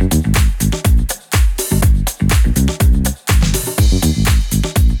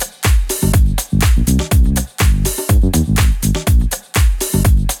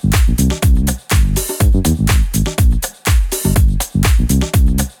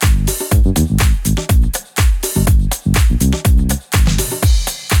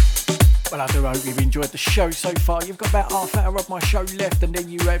 Hope you've enjoyed the show so far. You've got about half hour of my show left, and then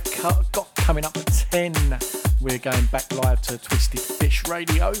you have got coming up at 10. We're going back live to Twisted Fish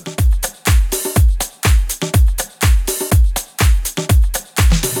Radio.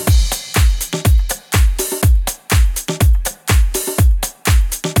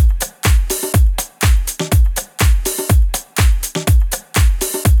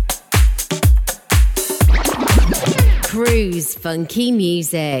 Cruise funky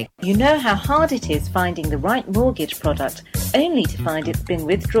music. You know how hard it is finding the right mortgage product only to find it's been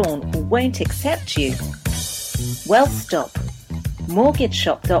withdrawn or won't accept you? Well, stop.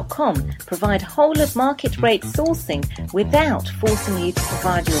 MortgageShop.com provide whole of market rate sourcing without forcing you to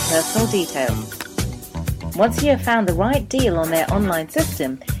provide your personal details. Once you have found the right deal on their online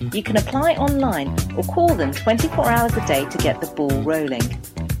system, you can apply online or call them 24 hours a day to get the ball rolling.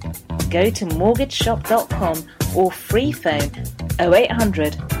 Go to MortgageShop.com or free phone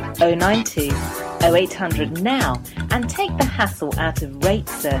 0800 092 0800 now and take the hassle out of rate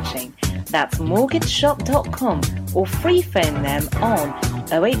searching. That's MortgageShop.com or free phone them on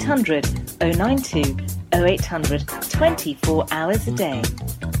 0800 092 0800 24 hours a day.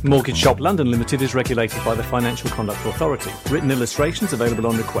 Mortgage Shop London Limited is regulated by the Financial Conduct Authority. Written illustrations available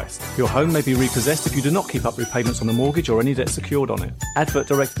on request. Your home may be repossessed if you do not keep up repayments on the mortgage or any debt secured on it. Advert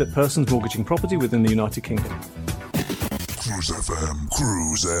directed at persons mortgaging property within the United Kingdom. Cruise FM,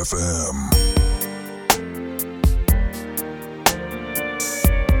 Cruise FM.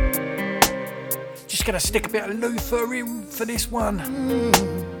 Just gonna stick a bit of Luther in for this one.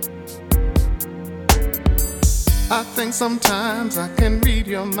 I think sometimes I can read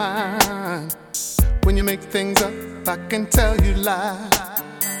your mind. When you make things up, I can tell you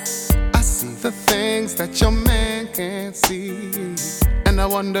lies. I see the things that your man can't see, and I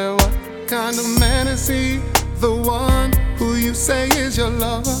wonder what kind of man is he? The one who you say is your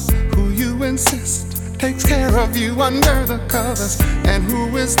lover, who you insist takes care of you under the covers, and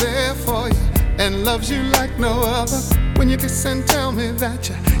who is there for you and loves you like no other. When you kiss and tell me that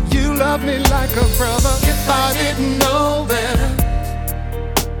you love me like a brother. If I didn't know better,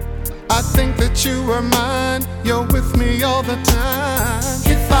 I'd think that you were mine. You're with me all the time.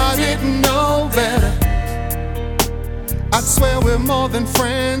 If I didn't know better, I'd swear we're more than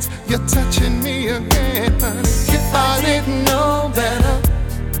friends. You're touching me again, honey. If I didn't know better,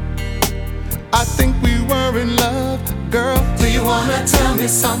 I think we were in love. Girl, do you wanna tell me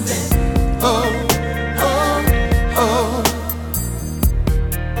something? Oh, oh, oh.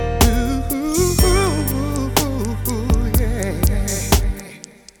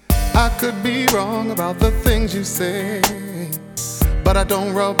 I could be wrong about the things you say, but I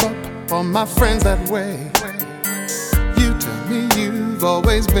don't rub up on my friends that way. You tell me you've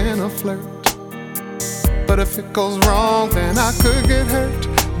always been a flirt, but if it goes wrong, then I could get hurt.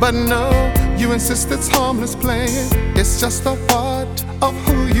 But no, you insist it's harmless playing. It's just a part of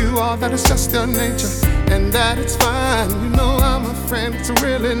who you are, that it's just your nature, and that it's fine. You know I'm a friend, it's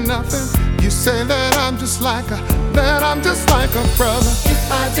really nothing. You say that I'm just like a brother.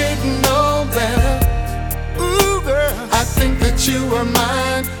 If I didn't know better, think that you were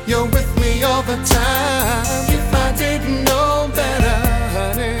mine. You're with me all the time. If I didn't know better,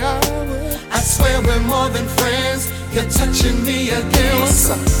 honey, I would. I swear we're more than friends. You're touching me again.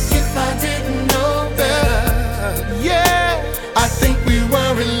 If I didn't know better, yeah, I think we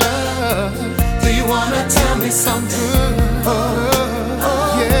were in love. Do you wanna tell me something?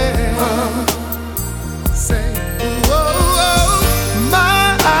 Say,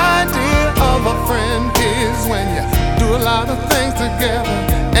 my idea of a friend is when you do a lot of things together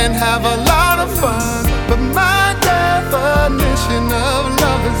and have a lot of fun. But my definition of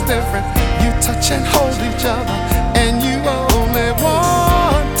love is different. You touch and hold each other, and you only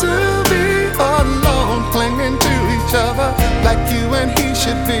want to be alone, clinging to each other like you and he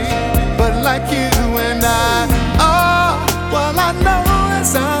should be, but like you and I are. Well, I know it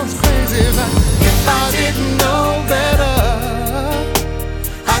sounds crazy, but if I didn't know better,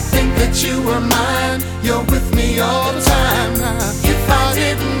 I think that you were mine. You're with me all the time now. If I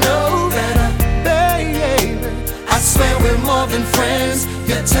didn't know better, baby, I swear we're more than friends.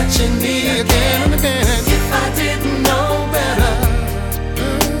 You're touching me again and again. If I didn't know better,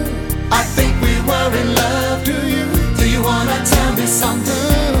 I think we were in love. Do you wanna tell me something?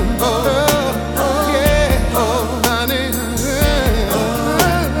 Yeah, honey,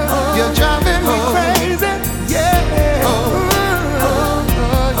 you're driving me crazy. Yeah,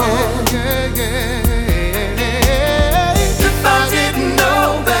 if I didn't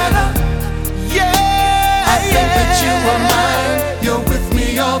know better, yeah, I think that you were mine. You're with me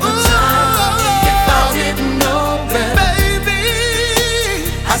all the time. If I didn't know better, baby,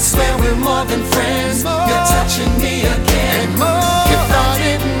 I swear we're more than friends. You're touching me again. If I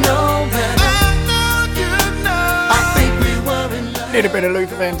didn't know better, I think we were in love. Little bit of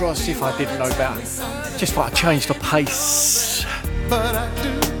Luther Vandross, if I didn't know better. Just thought I'd change the pace. But I do.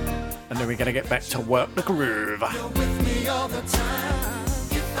 And then we're going to get back to work the groove. You're with me all the time.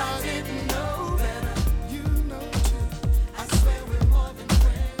 If I didn't know better, you know too. I swear we're more than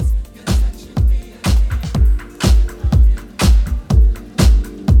friends. You're touching me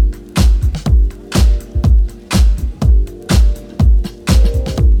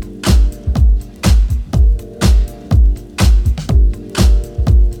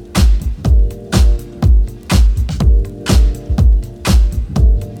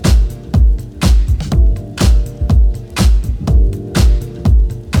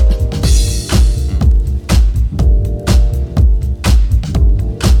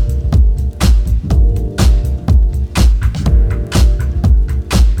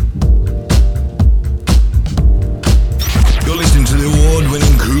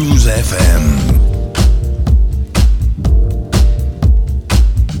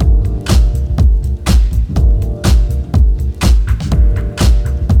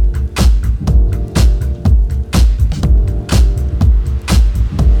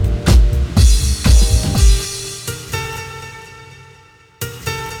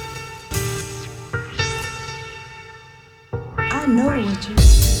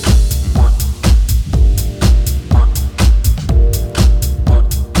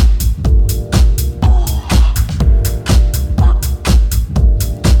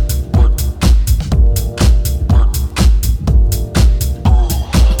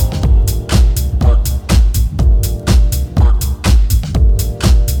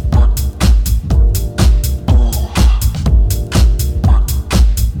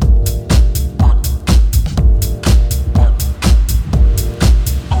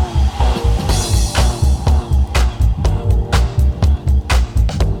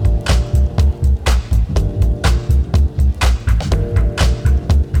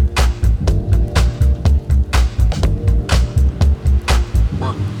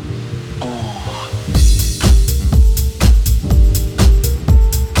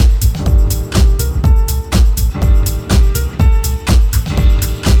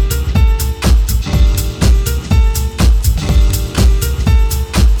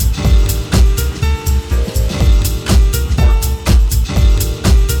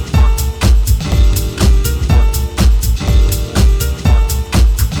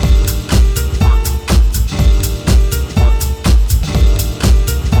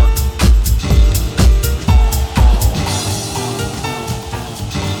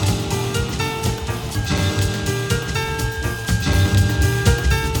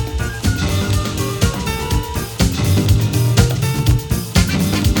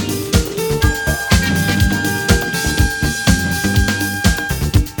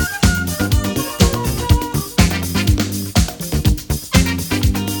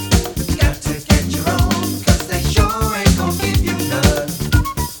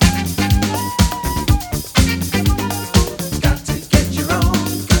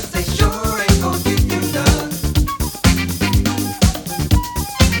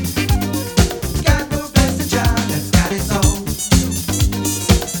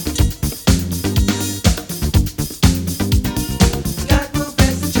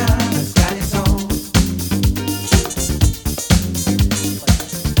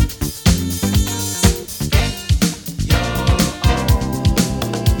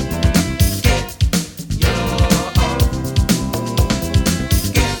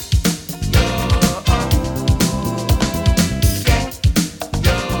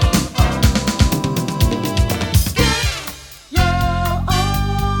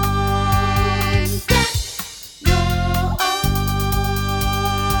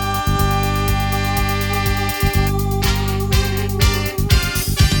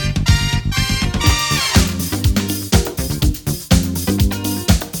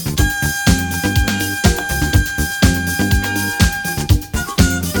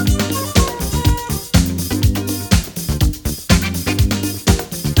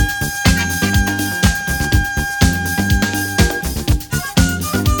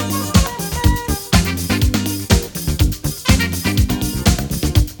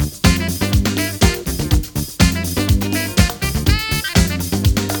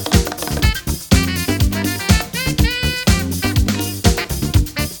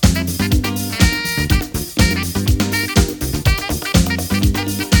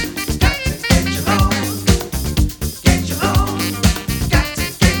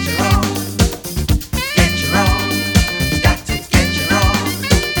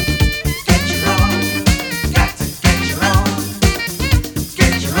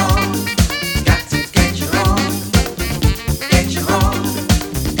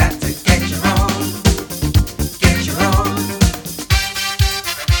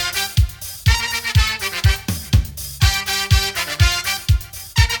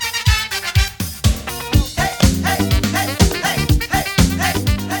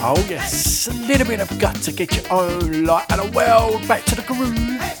Oh yes, a little bit of got to get your own light and a world back to the groove.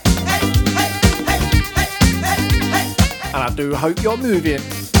 And I do hope you're moving.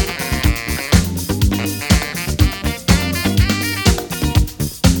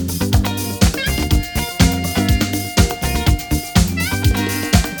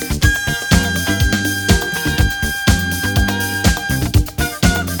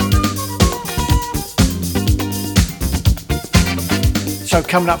 So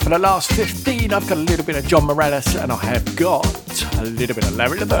coming up for the last 15, I've got a little bit of John Morales and I have got a little bit of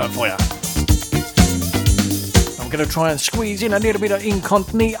Larry LeVert for you. I'm going to try and squeeze in a little bit of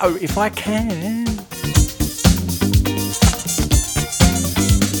Incognito if I can.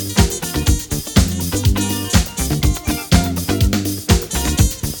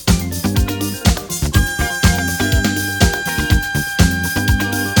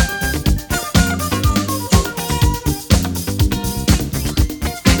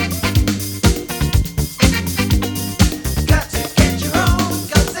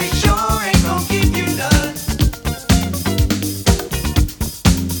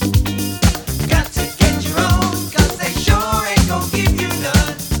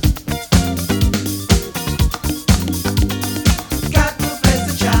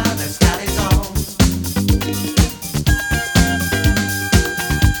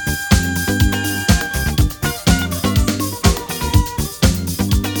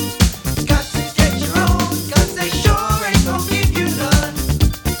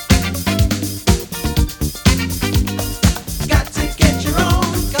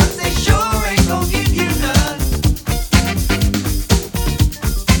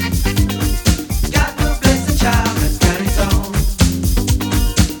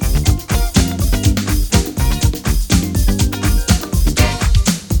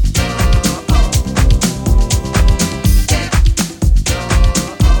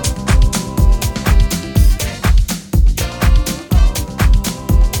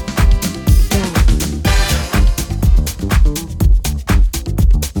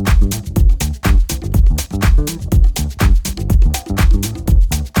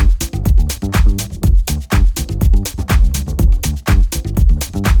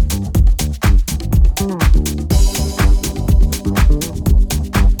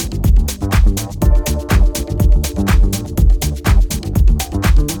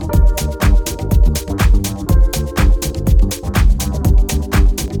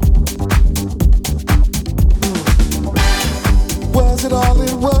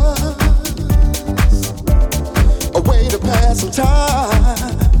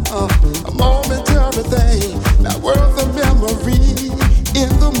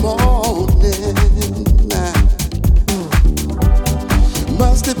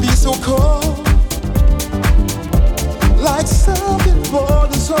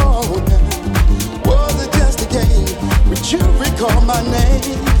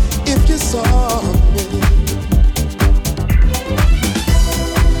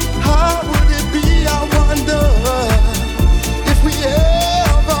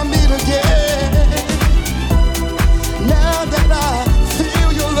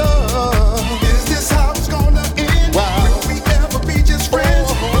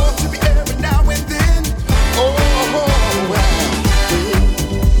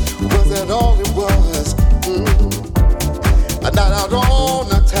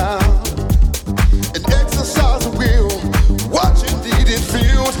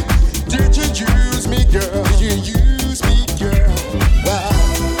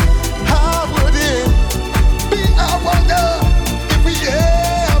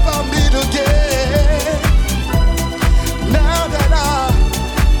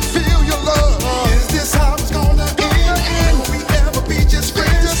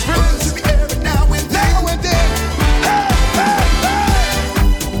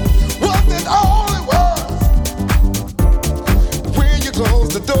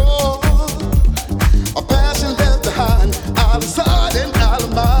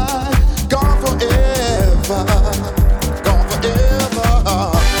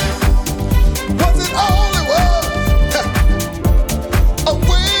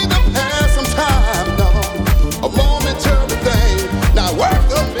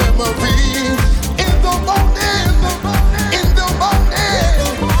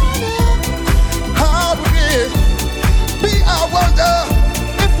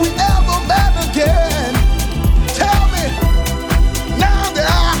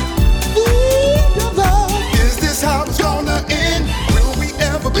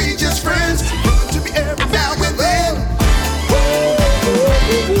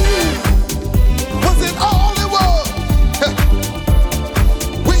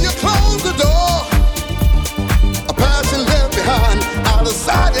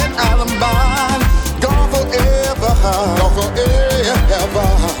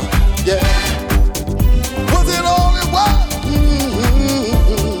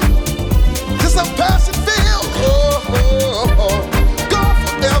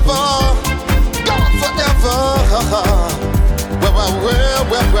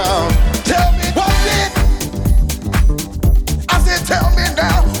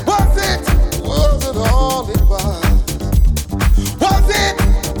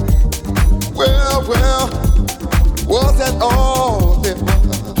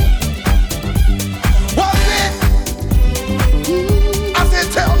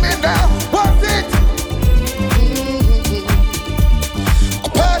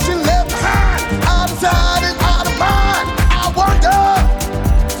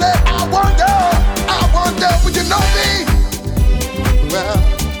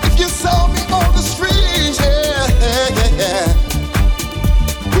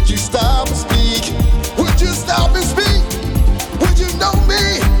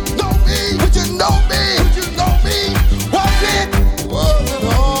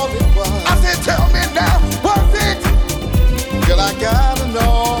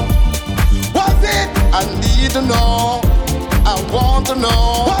 need to know. I want to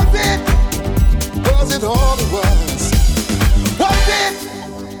know. Was it all it was?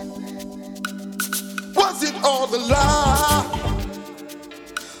 Was it all the lie?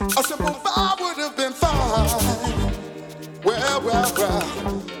 A simple vibe would have been fine. Well,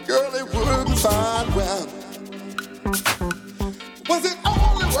 girl, it wouldn't find well. Was it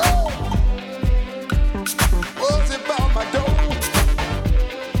all it was? Was it by my door?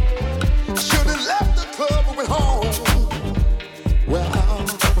 Should have left the club and went home. Well,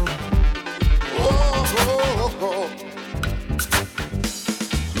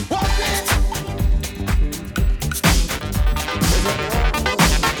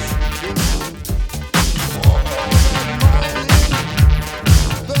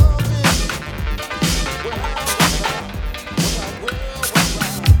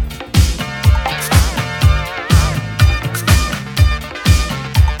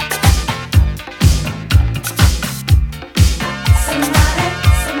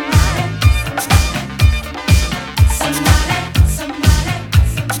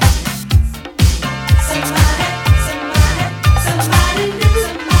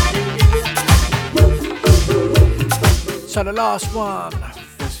 So the last one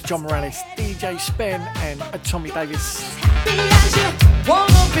was John Morales, DJ Spen and Tommy Davis. As you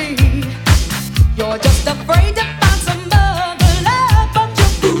wanna be, you're just afraid to find some other love, but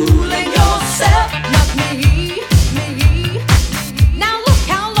you're fooling yourself, not me. Now look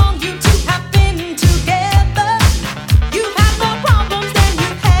how long you two have been together. You've had more problems than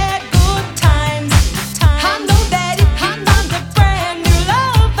you've had good times. I know that if you found a brand new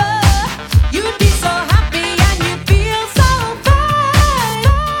lover, you'd be so happy and you'd feel so fine.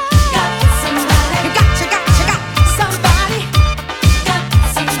 Got somebody, you got somebody. Got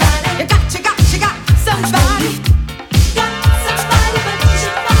somebody, you got somebody. Got somebody, but you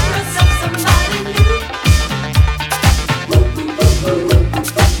should find yourself somebody new.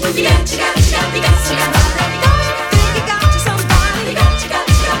 You got somebody. You got somebody. Think you got somebody. You got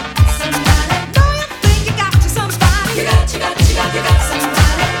somebody. Do you think you got somebody? You got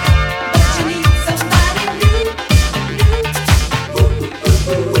somebody. But you need somebody new.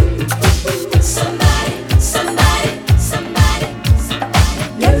 Somebody.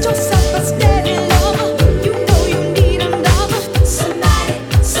 Get yourself a steady lover. You know you need another. Somebody.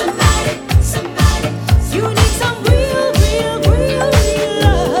 You need some real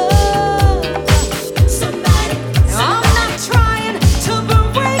love. Somebody. I'm not trying to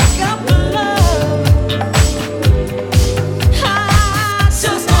break up love. I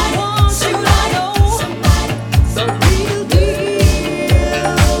just want you to know the real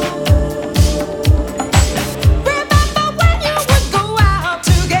deal. Remember when you would go out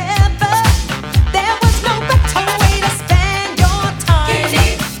together? There was no better way to spend your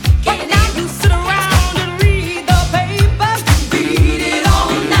time. But now you sit around and read the paper. You read it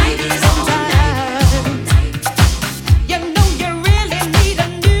all night. You know you really need a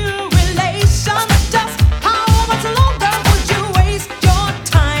new relation. Just how much longer would you waste your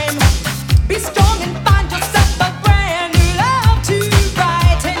time? Be strong and find yourself a brand new love to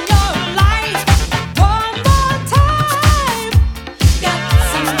brighten your life one more time. Got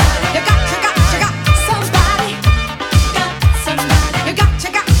somebody. You got somebody. Got somebody. You got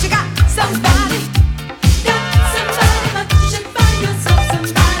somebody. Got somebody, but you should find yourself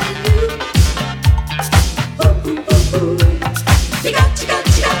somebody new. You got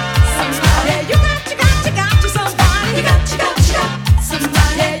somebody. You got somebody. You got somebody. You got somebody.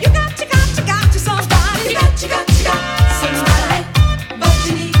 You got somebody, but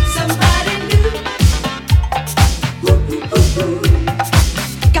you need somebody new.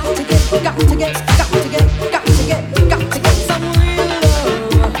 Got to get some real love.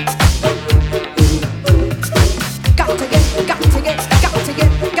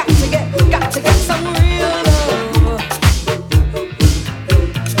 Got to get some real love.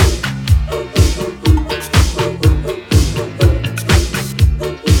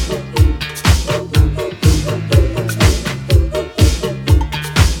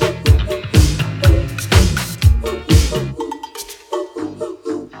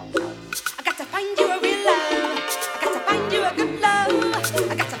 I got to find you a real love. I got to find you a good love.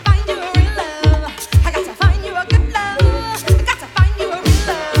 I got to find you a real love. I got to find you a good love. I got to find you a real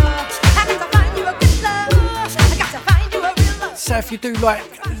love. I got to find you a good love. I got to find you a real love. So if you do like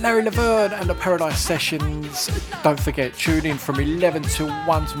Larry Laverne and the Paradise Sessions, don't forget, tune in from 11 till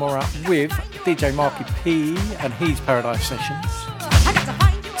 1 tomorrow with DJ Marky P and his Paradise Sessions,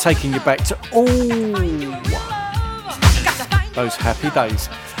 taking you back to all those happy days.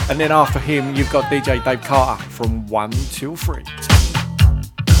 And then after him, you've got DJ Dave Carter from 1 till 3.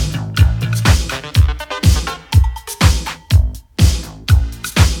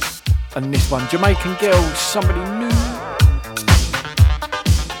 And this one, Jamaican Girls, Somebody New.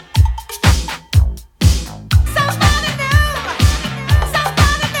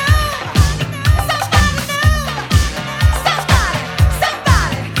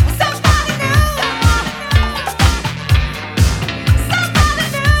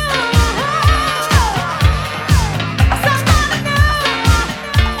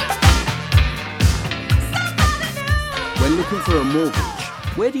 For a mortgage,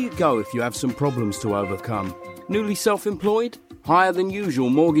 where do you go if you have some problems to overcome? Newly self-employed? Higher than usual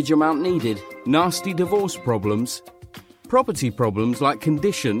mortgage amount needed? Nasty divorce problems? Property problems like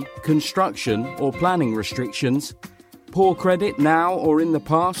condition, construction or planning restrictions? Poor credit now or in the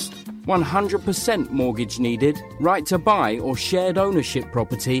past? 100% mortgage needed? Right to buy or shared ownership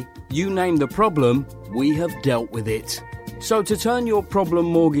property? You name the problem, we have dealt with it. So to turn your problem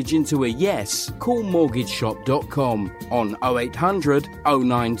mortgage into a yes, call mortgageshop.com on 0800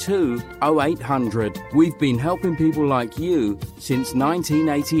 092 0800. We've been helping people like you since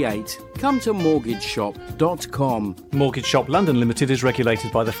 1988. Come to mortgageshop.com. Mortgage Shop London Limited is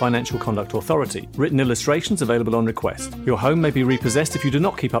regulated by the Financial Conduct Authority. Written illustrations available on request. Your home may be repossessed if you do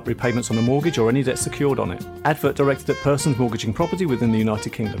not keep up repayments on a mortgage or any debt secured on it. Advert directed at persons mortgaging property within the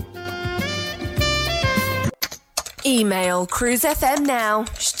United Kingdom. Email Cruise FM now,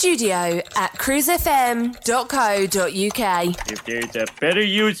 studio@cruisefm.co.uk. If there's a better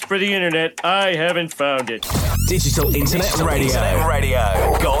use for the internet, I haven't found it. Digital Internet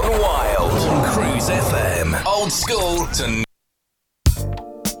Radio. Gone wild. Cruise FM. Old school to new.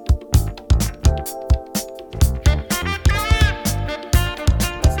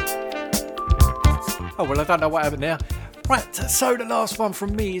 Oh, well, I don't know what happened there. Right, so the last one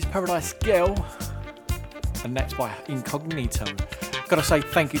from me is Paradise Girl. And that's by Incognito. Gotta say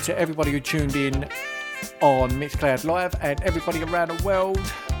thank you to everybody who tuned in on Mixcloud Live and everybody around the world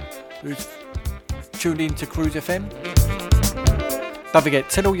who's tuned in to Cruise FM. Don't forget,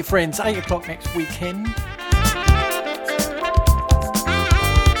 tell all your friends, 8 o'clock next weekend.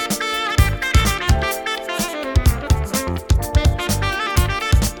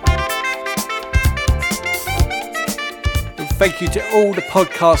 And thank you to all the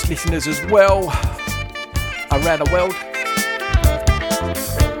podcast listeners as well around the world.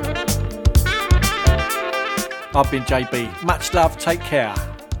 I've been JB. Much love. Take care.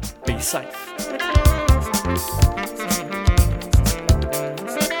 Be safe.